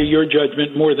value your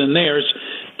judgment more than theirs.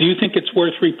 Do you think it's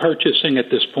worth repurchasing at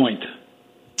this point?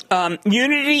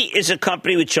 Unity is a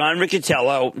company with John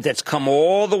Riccitiello that's come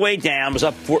all the way down, was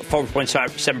up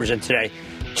 4.7% today,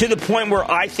 to the point where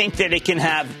I think that it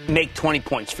can make 20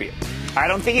 points for you. I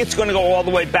don't think it's going to go all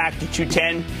the way back to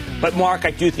 210, but Mark,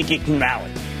 I do think it can rally.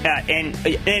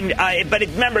 But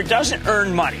remember, it doesn't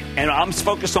earn money, and I'm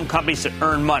focused on companies that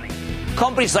earn money.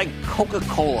 Companies like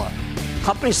Coca-Cola,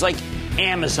 companies like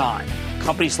Amazon,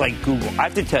 companies like Google. I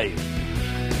have to tell you,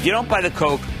 if you don't buy the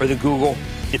Coke or the Google,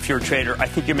 if you're a trader, I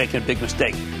think you're making a big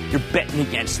mistake. You're betting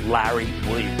against Larry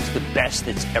Williams, the best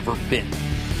that's ever been.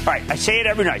 All right, I say it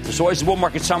every night. There's always a bull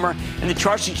market somewhere, and the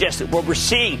chart suggests that what we're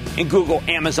seeing in Google,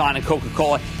 Amazon, and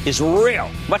Coca-Cola is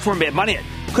real. Much more made money in.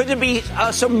 Could there be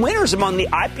some winners among the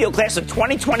IPO class of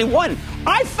 2021?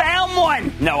 I found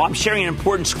one. No, I'm sharing an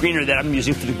important screener that I'm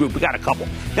using for the group. We got a couple.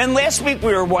 Then last week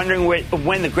we were wondering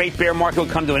when the great bear market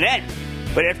would come to an end.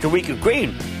 But after a week of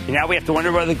green, now we have to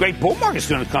wonder whether the great bull market is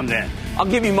going to come to an end. I'll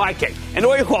give you my cake. And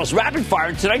all your calls rapid fire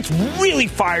in tonight's really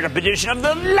fired up edition of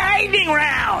the Lightning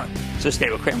Round. So stay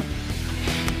with Cramer.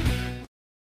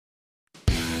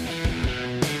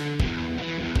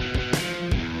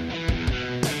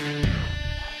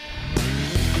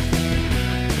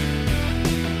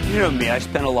 You know me, I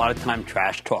spent a lot of time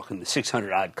trash talking the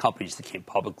 600-odd companies that came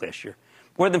public last year.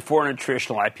 More than 400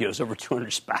 traditional IPOs, over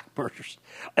 200 SPAC mergers.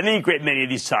 I think a great many of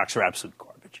these stocks are absolute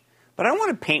garbage. But I don't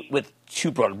want to paint with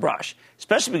too broad a brush,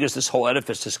 especially because this whole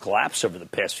edifice has collapsed over the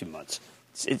past few months.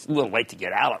 It's a little late to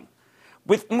get out of them.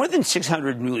 With more than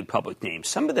 600 newly public names,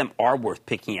 some of them are worth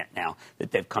picking at now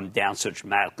that they've come down so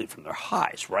dramatically from their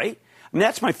highs, right? I mean,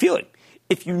 that's my feeling.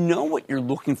 If you know what you're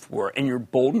looking for and you're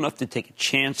bold enough to take a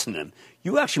chance in them,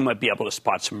 you actually might be able to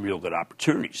spot some real good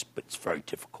opportunities, but it's very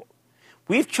difficult.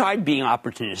 We've tried being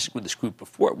opportunistic with this group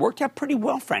before. It worked out pretty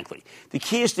well, frankly. The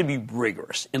key is to be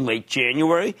rigorous. In late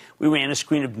January, we ran a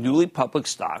screen of newly public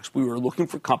stocks. We were looking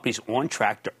for companies on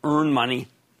track to earn money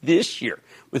this year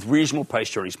with reasonable price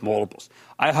to earnings multiples.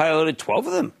 I highlighted 12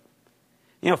 of them.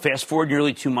 Fast forward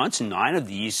nearly 2 months, and 9 of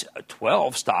these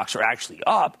 12 stocks are actually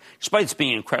up, despite this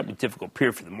being an incredibly difficult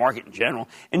period for the market in general,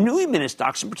 and newly minted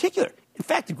stocks in particular. In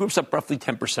fact, the group's up roughly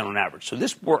 10% on average. So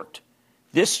this worked.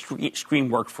 This screen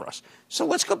worked for us. So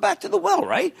let's go back to the well,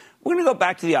 right? We're going to go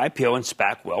back to the IPO and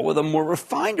SPAC well with a more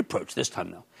refined approach this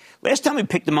time, though. Last time we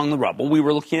picked among the rubble, we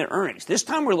were looking at earnings. This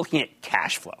time we're looking at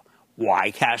cash flow.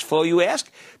 Why cash flow, you ask?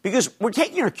 Because we're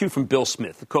taking our cue from Bill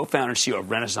Smith, the co-founder and CEO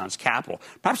of Renaissance Capital,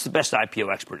 perhaps the best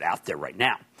IPO expert out there right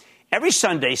now. Every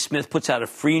Sunday, Smith puts out a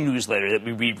free newsletter that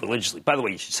we read religiously. By the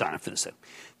way, you should sign up for this thing.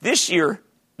 This year,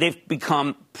 they've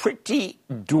become pretty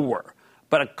dour.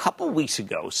 But a couple weeks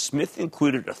ago, Smith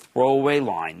included a throwaway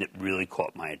line that really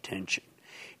caught my attention.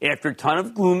 After a ton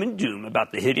of gloom and doom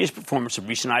about the hideous performance of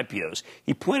recent IPOs,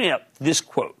 he pointed out this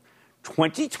quote,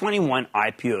 2021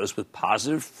 IPOs with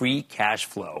positive free cash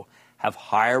flow have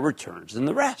higher returns than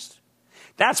the rest.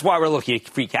 That's why we're looking at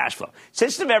free cash flow.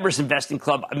 Since November's Investing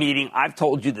Club meeting, I've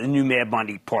told you the new Mad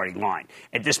Money party line.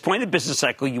 At this point in the business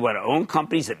cycle, you want to own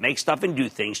companies that make stuff and do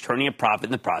things, turning a profit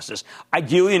in the process,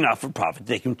 ideally enough for profit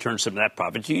they can turn some of that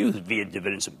profit to you via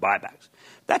dividends and buybacks.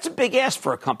 That's a big ask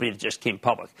for a company that just came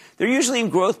public. They're usually in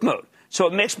growth mode, so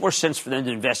it makes more sense for them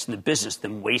to invest in the business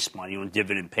than waste money on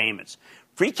dividend payments.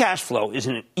 Free cash flow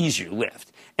isn't an easier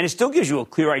lift, and it still gives you a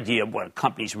clear idea of what a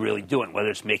company's really doing, whether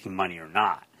it's making money or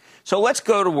not. So let's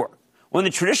go to work. On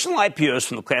the traditional IPOs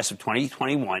from the class of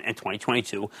 2021 and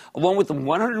 2022, along with the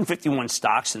 151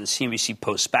 stocks in the CNBC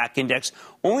Post-SPAC Index,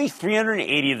 only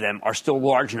 380 of them are still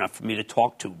large enough for me to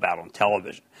talk to about on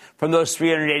television. From those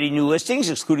 380 new listings,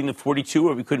 excluding the 42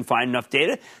 where we couldn't find enough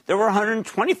data, there were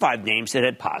 125 names that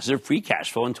had positive free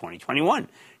cash flow in 2021.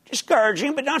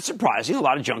 Discouraging, but not surprising. A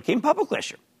lot of junk came public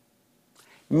last year.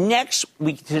 Next,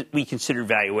 we consider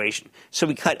valuation. So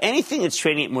we cut anything that's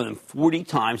trading at more than 40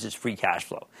 times its free cash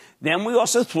flow. Then we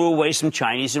also threw away some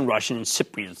Chinese and Russian and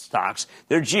Cypriot stocks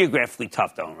that are geographically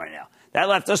tough to own right now. That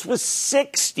left us with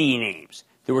 60 names.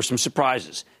 There were some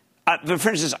surprises. For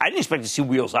instance, I didn't expect to see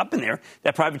Wheels Up in there.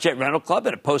 That private jet rental club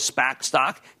and a post-SPAC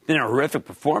stock, been a horrific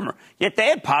performer. Yet they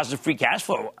had positive free cash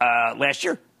flow last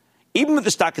year. Even with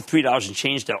the stock at $3 and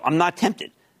change, though, I'm not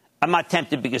tempted. I'm not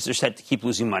tempted because they're set to keep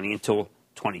losing money until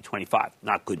 2025.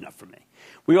 Not good enough for me.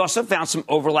 We also found some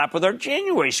overlap with our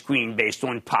January screen based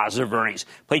on positive earnings.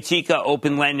 Playtika,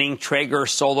 Open Lending, Traeger,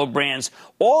 Solo Brands,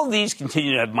 all of these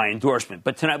continue to have my endorsement.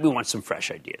 But tonight we want some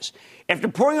fresh ideas. After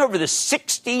poring over the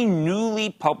 60 newly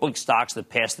public stocks that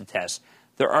passed the test,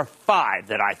 there are 5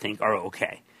 that I think are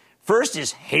okay. First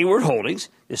is Hayward Holdings.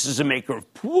 This is a maker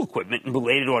of pool equipment and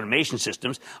related automation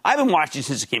systems. I've been watching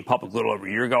since it came public a little over a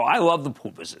year ago. I love the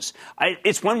pool business.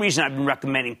 It's one reason I've been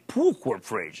recommending Pool Corp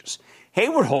for ages.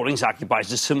 Hayward Holdings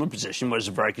occupies a similar position, but is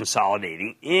a very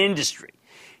consolidating industry.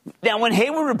 Now, when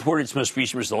Hayward reported its most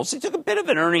recent results, they took a bit of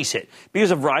an earnings hit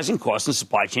because of rising costs and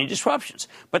supply chain disruptions.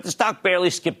 But the stock barely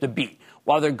skipped a beat.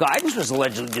 While their guidance was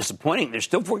allegedly disappointing, they're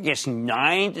still forecasting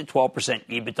 9 to 12%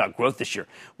 EBITDA growth this year,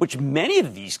 which many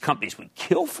of these companies would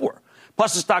kill for.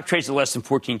 Plus, the stock trades at less than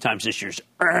 14 times this year's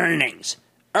earnings.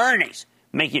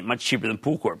 Making it much cheaper than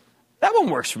Pool Corp. That one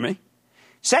works for me.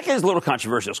 Second is a little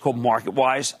controversial. It's called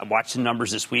MarketWise. I watched the numbers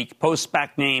this week.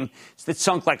 Post-SPAC name. It's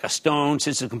sunk like a stone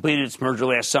since it completed its merger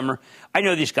last summer. I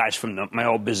know these guys from my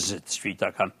old business at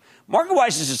TheStreet.com.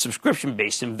 MarketWise is a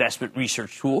subscription-based investment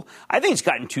research tool. I think it's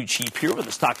gotten too cheap here with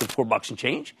the stock at $4 and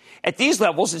change. At these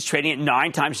levels, it's trading at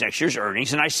 9 times next year's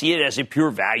earnings, and I see it as a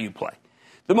pure value play.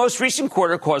 The most recent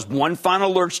quarter caused one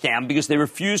final lurch down because they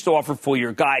refused to offer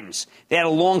full-year guidance. They had a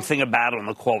long thing about it on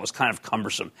the call. It was kind of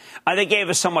cumbersome. They gave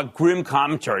a somewhat grim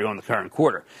commentary on the current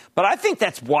quarter. But I think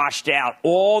that's washed out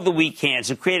all the weak hands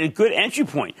and created a good entry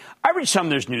point. I read some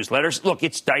of those newsletters. Look,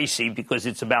 it's dicey because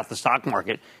it's about the stock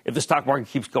market. If the stock market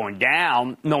keeps going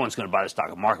down, no one's going to buy the stock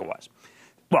at MarketWise.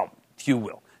 Well, few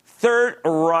will. Third,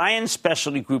 Orion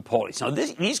Specialty Group Holdings. Now,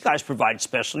 these guys provide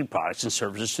specialty products and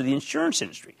services to the insurance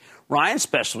industry. Orion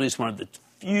Specialty is one of the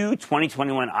few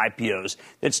 2021 IPOs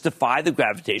that's defied the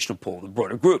gravitational pull of the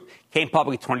broader group. Came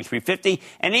public at $23.50,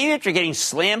 and even after getting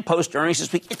slammed post-earnings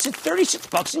this week, it's at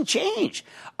 $36 and change.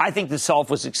 I think the sell-off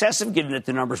was excessive, given that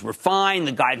the numbers were fine,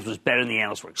 the guidance was better than the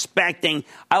analysts were expecting.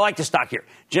 I like the stock here.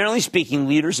 Generally speaking,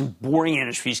 leaders in boring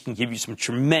industries can give you some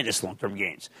tremendous long-term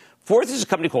gains. Fourth is a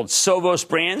company called Sovos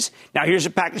Brands. Now, here's a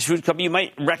packaged food company you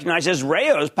might recognize as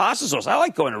Rayo's pasta sauce. I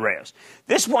like going to Rayo's.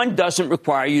 This one doesn't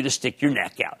require you to stick your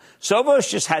neck out. Sovos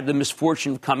just had the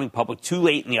misfortune of coming public too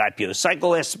late in the IPO cycle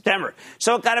last September,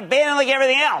 so it got abandoned like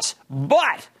everything else.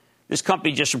 But this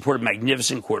company just reported a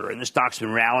magnificent quarter, and the stock's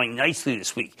been rallying nicely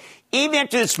this week. Even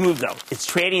after this move, though, it's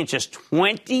trading at just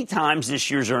 20 times this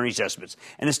year's earnings estimates,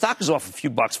 and the stock is off a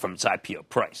few bucks from its IPO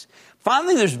price.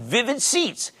 Finally, there's Vivid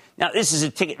Seats. Now, this is a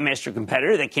Ticketmaster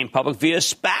competitor that came public via a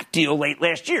SPAC deal late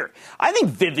last year. I think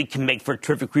Vivid can make for a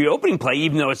terrific reopening play,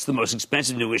 even though it's the most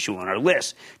expensive new issue on our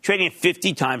list. Trading at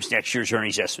 50 times next year's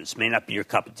earnings estimates may not be your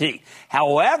cup of tea.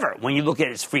 However, when you look at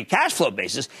its free cash flow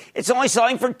basis, it's only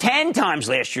selling for 10 times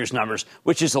last year's numbers,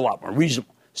 which is a lot more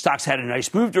reasonable. Stock's had a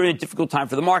nice move during a difficult time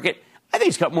for the market. I think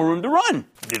it's got more room to run.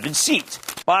 Vivid Seats.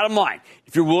 Bottom line,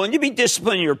 if you're willing to be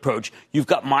disciplined in your approach, you've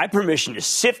got my permission to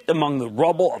sift among the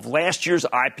rubble of last year's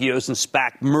IPOs and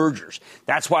SPAC mergers.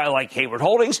 That's why I like Hayward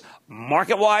Holdings,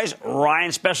 MarketWise,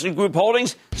 Ryan Specialty Group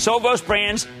Holdings, Sovos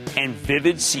Brands, and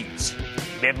Vivid Seats.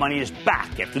 Mad Money is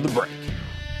back after the break.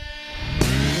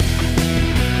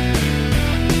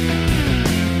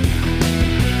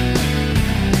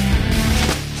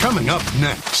 Coming up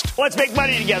next. Let's make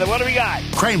money together. What do we got?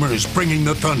 Cramer's bringing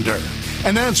the thunder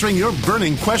and answering your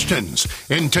burning questions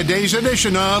in today's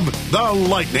edition of The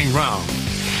Lightning Round.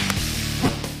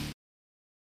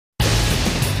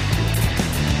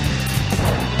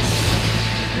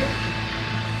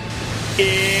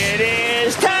 It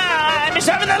is time. It's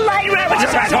time for the Lightning Round.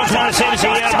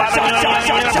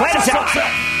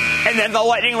 And then the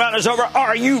Lightning Round is over.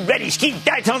 Are you ready? Ski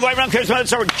back to the Lightning Round. Let's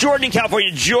start with Jordan in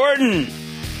California. Jordan.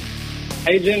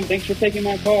 Hey, Jim. Thanks for taking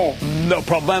my call. No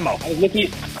problemo. I was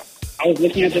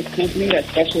looking at this company that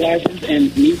specializes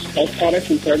in niche health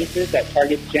products and services that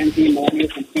targets Gen Z millennial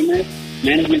consumers.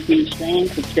 Management team strong.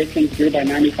 Subscriptions grew by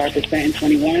 95% in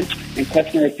 21, and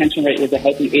customer retention rate was a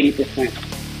healthy 80%.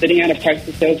 Sitting at a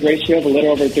price-to-sales ratio of a little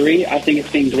over 3, I think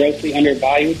it's being grossly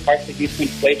undervalued, partially due to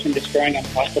inflation destroying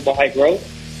impossible high growth.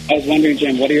 I was wondering,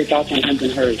 Jim, what are your thoughts on Hims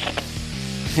and Hers?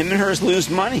 Hims and Hers lose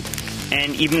money.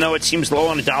 And even though it seems low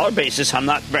on a dollar basis, I'm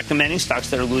not recommending stocks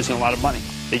that are losing a lot of money.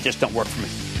 They just don't work for me.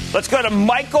 Let's go to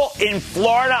Michael in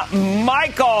Florida.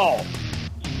 Michael!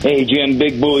 Hey, Jim,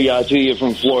 big booyah to you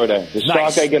from Florida. The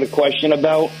Nice. stock I get a question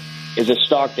about is a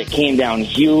stock that came down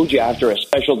huge after a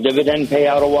special dividend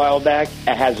payout a while back.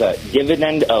 It has a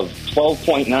dividend of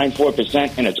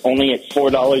 12.94%, and it's only at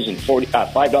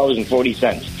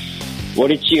 $5.40.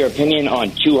 What is your opinion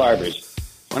on Two Harbors?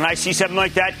 When I see something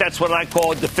like that, that's what I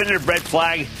call a definitive red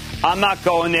flag. I'm not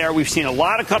going there. We've seen a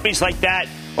lot of companies like that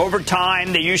over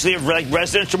time. They usually have like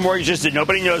residential mortgages that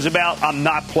nobody knows about. I'm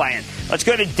not playing. Let's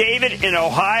go to David in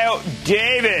Ohio.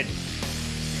 David.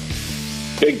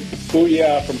 Big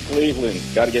booyah from Cleveland.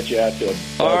 Got to get you out to it.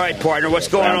 All right, partner. What's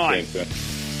going on?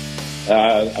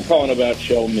 I'm calling about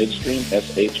Shell Midstream,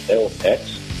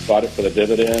 SHLX. Bought it for the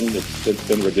dividend. It's since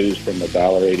been reduced from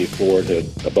 $1.84 to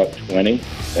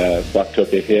 $1.20. Stock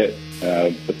took a hit,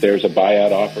 but there's a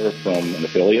buyout offer from an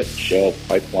affiliate, Shell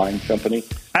Pipeline Company.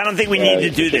 I don't think we need to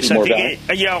do this.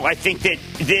 I think that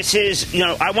this is,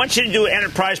 I want you to do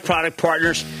enterprise product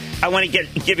partners. I want to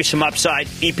give you some upside.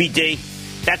 EPD,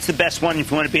 that's the best one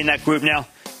if you want to be in that group now.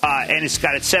 And it's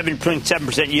got a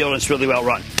 7.7% yield and it's really well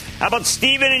run. How about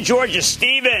Steven in Georgia?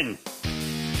 Steven.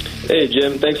 Hey,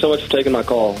 Jim. Thanks so much for taking my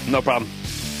call. No problem.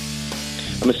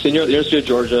 I'm a senior at the University of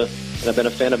Georgia, and I've been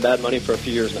a fan of Mad Money for a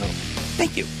few years now.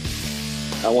 Thank you.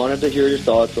 I wanted to hear your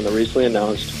thoughts on the recently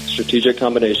announced strategic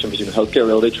combination between Healthcare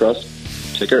Realty Trust,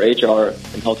 ticker HR,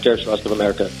 and Healthcare Trust of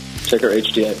America, ticker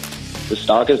HDA. The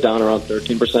stock is down around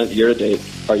 13% year-to-date.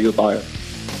 Are you a buyer?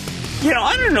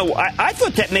 I don't know. I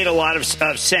thought that made a lot of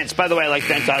sense. By the way, I like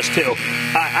Ventas, too.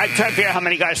 I'm trying to figure out how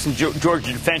many guys from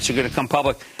Georgia Defense are going to come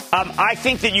public. I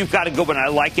think that you've got a good one. I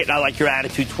like it, and I like your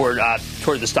attitude toward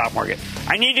the stock market.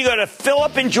 I need to go to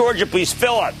Philip in Georgia, please.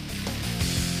 Philip.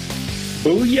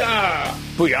 Booyah.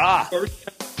 Booyah.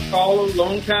 First-time caller,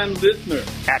 long-time listener.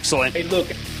 Excellent. Hey,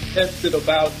 look, I invested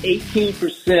about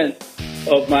 18%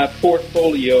 of my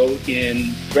portfolio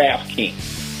in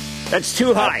DraftKings. That's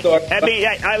too high.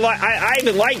 I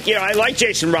like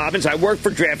Jason Robbins. I work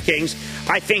for DraftKings.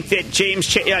 I think that Jim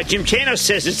Chanos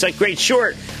says it's a great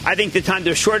short. I think the time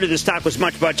they're shorted, the stock was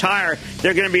much higher.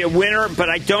 They're going to be a winner, but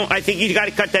I think you got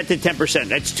to cut that to 10%.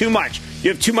 That's too much.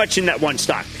 You have too much in that one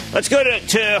stock. Let's go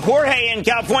to Jorge in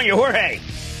California. Jorge.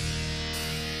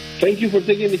 Thank you for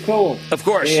taking the call. Of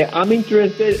course. I'm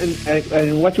interested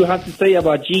in what you have to say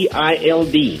about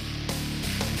GILD.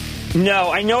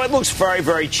 No, I know it looks very,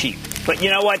 very cheap. But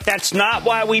you know what? That's not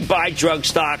why we buy drug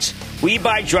stocks. We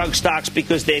buy drug stocks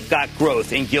because they've got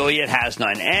growth, and Gilead has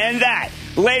none. And that,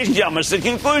 ladies and gentlemen, is the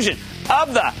conclusion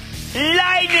of the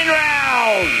Lightning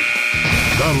Round.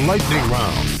 The Lightning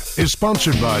Round is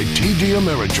sponsored by TD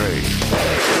Ameritrade.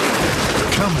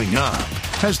 Coming up,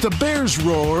 has the Bears'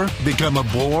 roar become a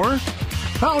bore?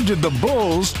 How did the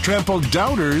Bulls trample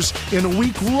doubters in a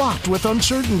week rocked with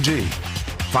uncertainty?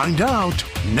 Find out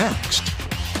next.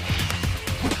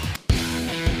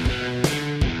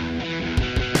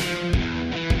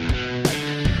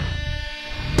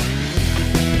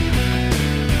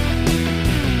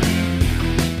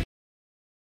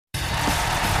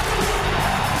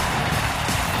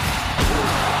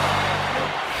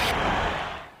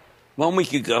 One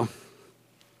week ago,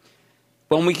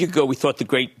 we thought the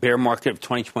great bear market of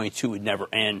 2022 would never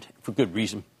end, for good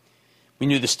reason. We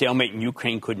knew the stalemate in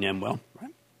Ukraine couldn't end well,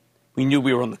 right? We knew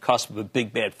we were on the cusp of a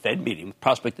big, bad Fed meeting, with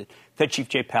prospect that Fed Chief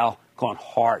Jay Powell gone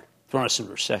hard, throwing us into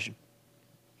a recession.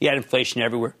 He had inflation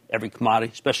everywhere, every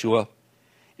commodity, especially oil.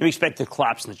 And we expected a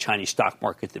collapse in the Chinese stock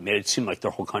market that made it seem like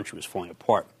their whole country was falling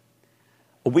apart.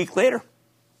 A week later,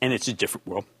 and it's a different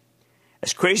world.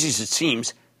 As crazy as it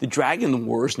seems, the drag in the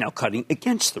war is now cutting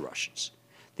against the Russians.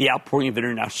 The outpouring of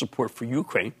international support for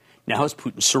Ukraine now has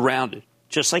Putin surrounded,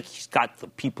 just like he's got the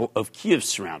people of Kiev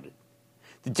surrounded.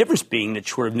 The difference being that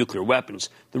short of nuclear weapons,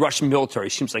 the Russian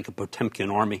military seems like a Potemkin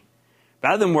army.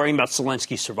 Rather than worrying about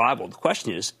Zelensky's survival, the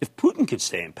question is if Putin can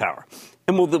stay in power.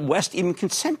 And will the West even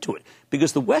consent to it?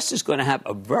 Because the West is going to have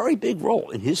a very big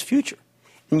role in his future.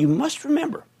 And you must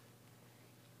remember,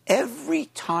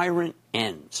 every tyrant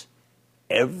ends.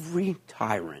 Every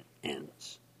tyrant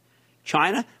ends.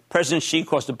 China, President Xi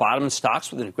caused a bottom in stocks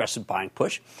with an aggressive buying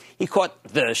push. He caught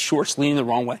the shorts leaning the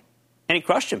wrong way, and he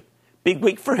crushed him. Big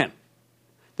week for him.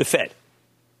 The Fed.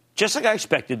 Just like I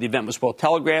expected, the event was well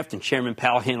telegraphed, and Chairman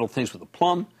Powell handled things with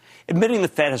aplomb, admitting the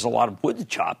Fed has a lot of wood to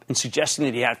chop and suggesting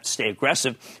that he has to stay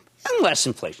aggressive unless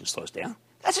inflation slows down.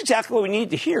 That's exactly what we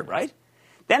need to hear, right?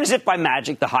 Then, as if by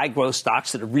magic, the high-growth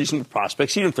stocks that have reasonable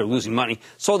prospects, even if they're losing money,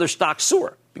 saw their stocks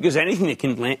soar, because anything that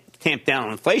can tamp down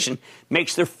on inflation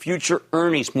makes their future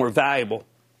earnings more valuable.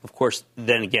 Of course,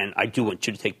 then again, I do want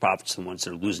you to take profits from the ones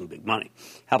that are losing big money.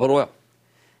 How about oil?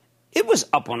 It was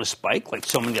up on a spike, like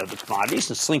so many other commodities,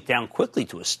 and slinked down quickly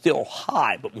to a still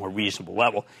high but more reasonable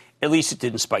level. At least it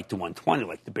didn't spike to 120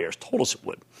 like the bears told us it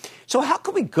would. So how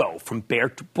can we go from bear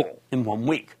to bull in 1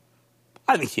 week?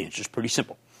 I think the answer is pretty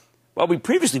simple. What we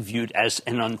previously viewed as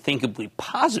an unthinkably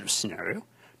positive scenario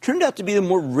turned out to be the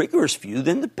more rigorous view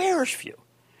than the bearish view.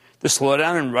 The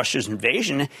slowdown in Russia's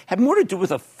invasion had more to do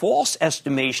with a false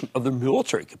estimation of their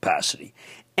military capacity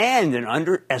and an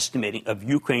underestimating of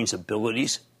Ukraine's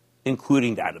abilities,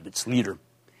 including that of its leader.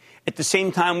 At the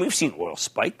same time, we've seen oil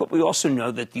spike, but we also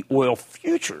know that the oil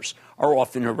futures are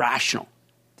often irrational.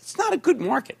 It's not a good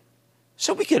market.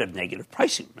 So we could have negative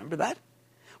pricing. Remember that?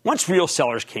 Once real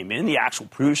sellers came in, the actual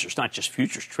producers, not just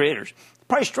futures traders, the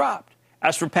price dropped.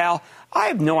 As for Powell, I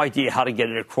have no idea how to get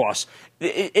it across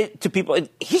to people.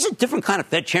 He's a different kind of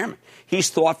Fed chairman.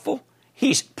 He's thoughtful,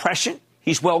 he's prescient,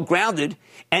 he's well-grounded,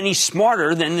 and he's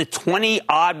smarter than the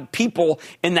 20-odd people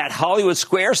in that Hollywood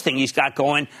Squares thing he's got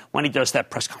going when he does that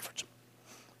press conference.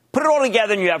 Put it all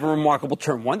together and you have a remarkable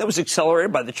turn one that was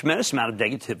accelerated by the tremendous amount of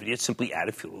negativity it simply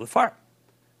added fuel to the fire.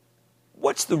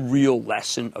 What's the real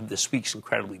lesson of this week's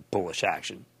incredibly bullish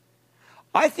action?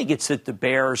 I think it's that the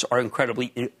bears are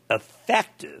incredibly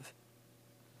effective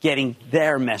getting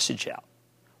their message out,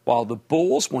 while the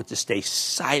bulls want to stay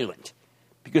silent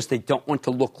because they don't want to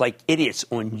look like idiots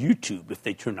on YouTube if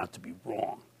they turn out to be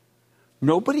wrong.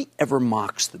 Nobody ever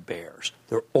mocks the bears.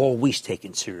 They're always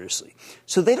taken seriously.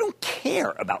 So they don't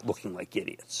care about looking like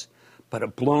idiots. But a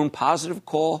blown positive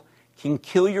call can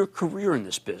kill your career in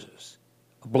this business.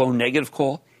 A blown negative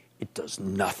call, it does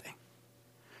nothing.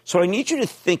 So I need you to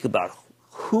think about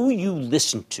who you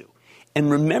listen to and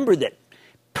remember that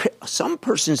some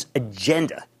person's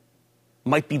agenda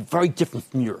might be very different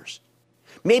from yours.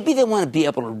 Maybe they want to be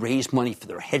able to raise money for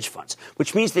their hedge funds,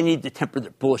 which means they need to temper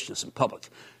their bullishness in public.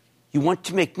 You want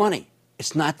to make money.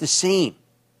 It's not the same.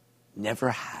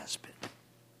 Never has been.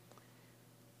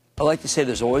 I like to say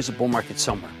there's always a bull market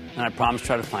somewhere, and I promise to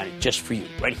try to find it just for you,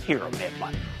 right here on Mad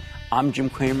Money. I'm Jim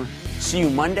Cramer. See you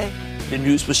Monday. The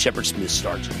News with Shepard Smith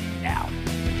starts now.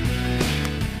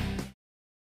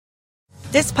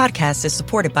 This podcast is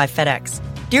supported by FedEx.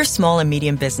 Dear small and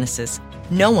medium businesses,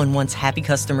 no one wants happy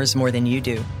customers more than you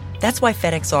do. That's why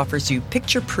FedEx offers you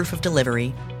picture proof of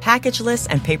delivery, packageless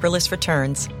and paperless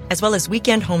returns, as well as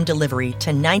weekend home delivery to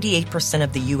 98%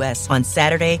 of the U.S. on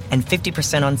Saturday and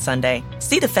 50% on Sunday.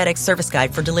 See the FedEx service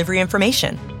guide for delivery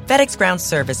information. FedEx Ground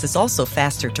service is also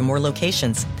faster to more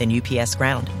locations than UPS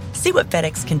Ground. See what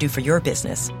FedEx can do for your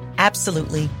business.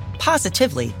 Absolutely,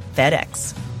 positively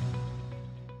FedEx.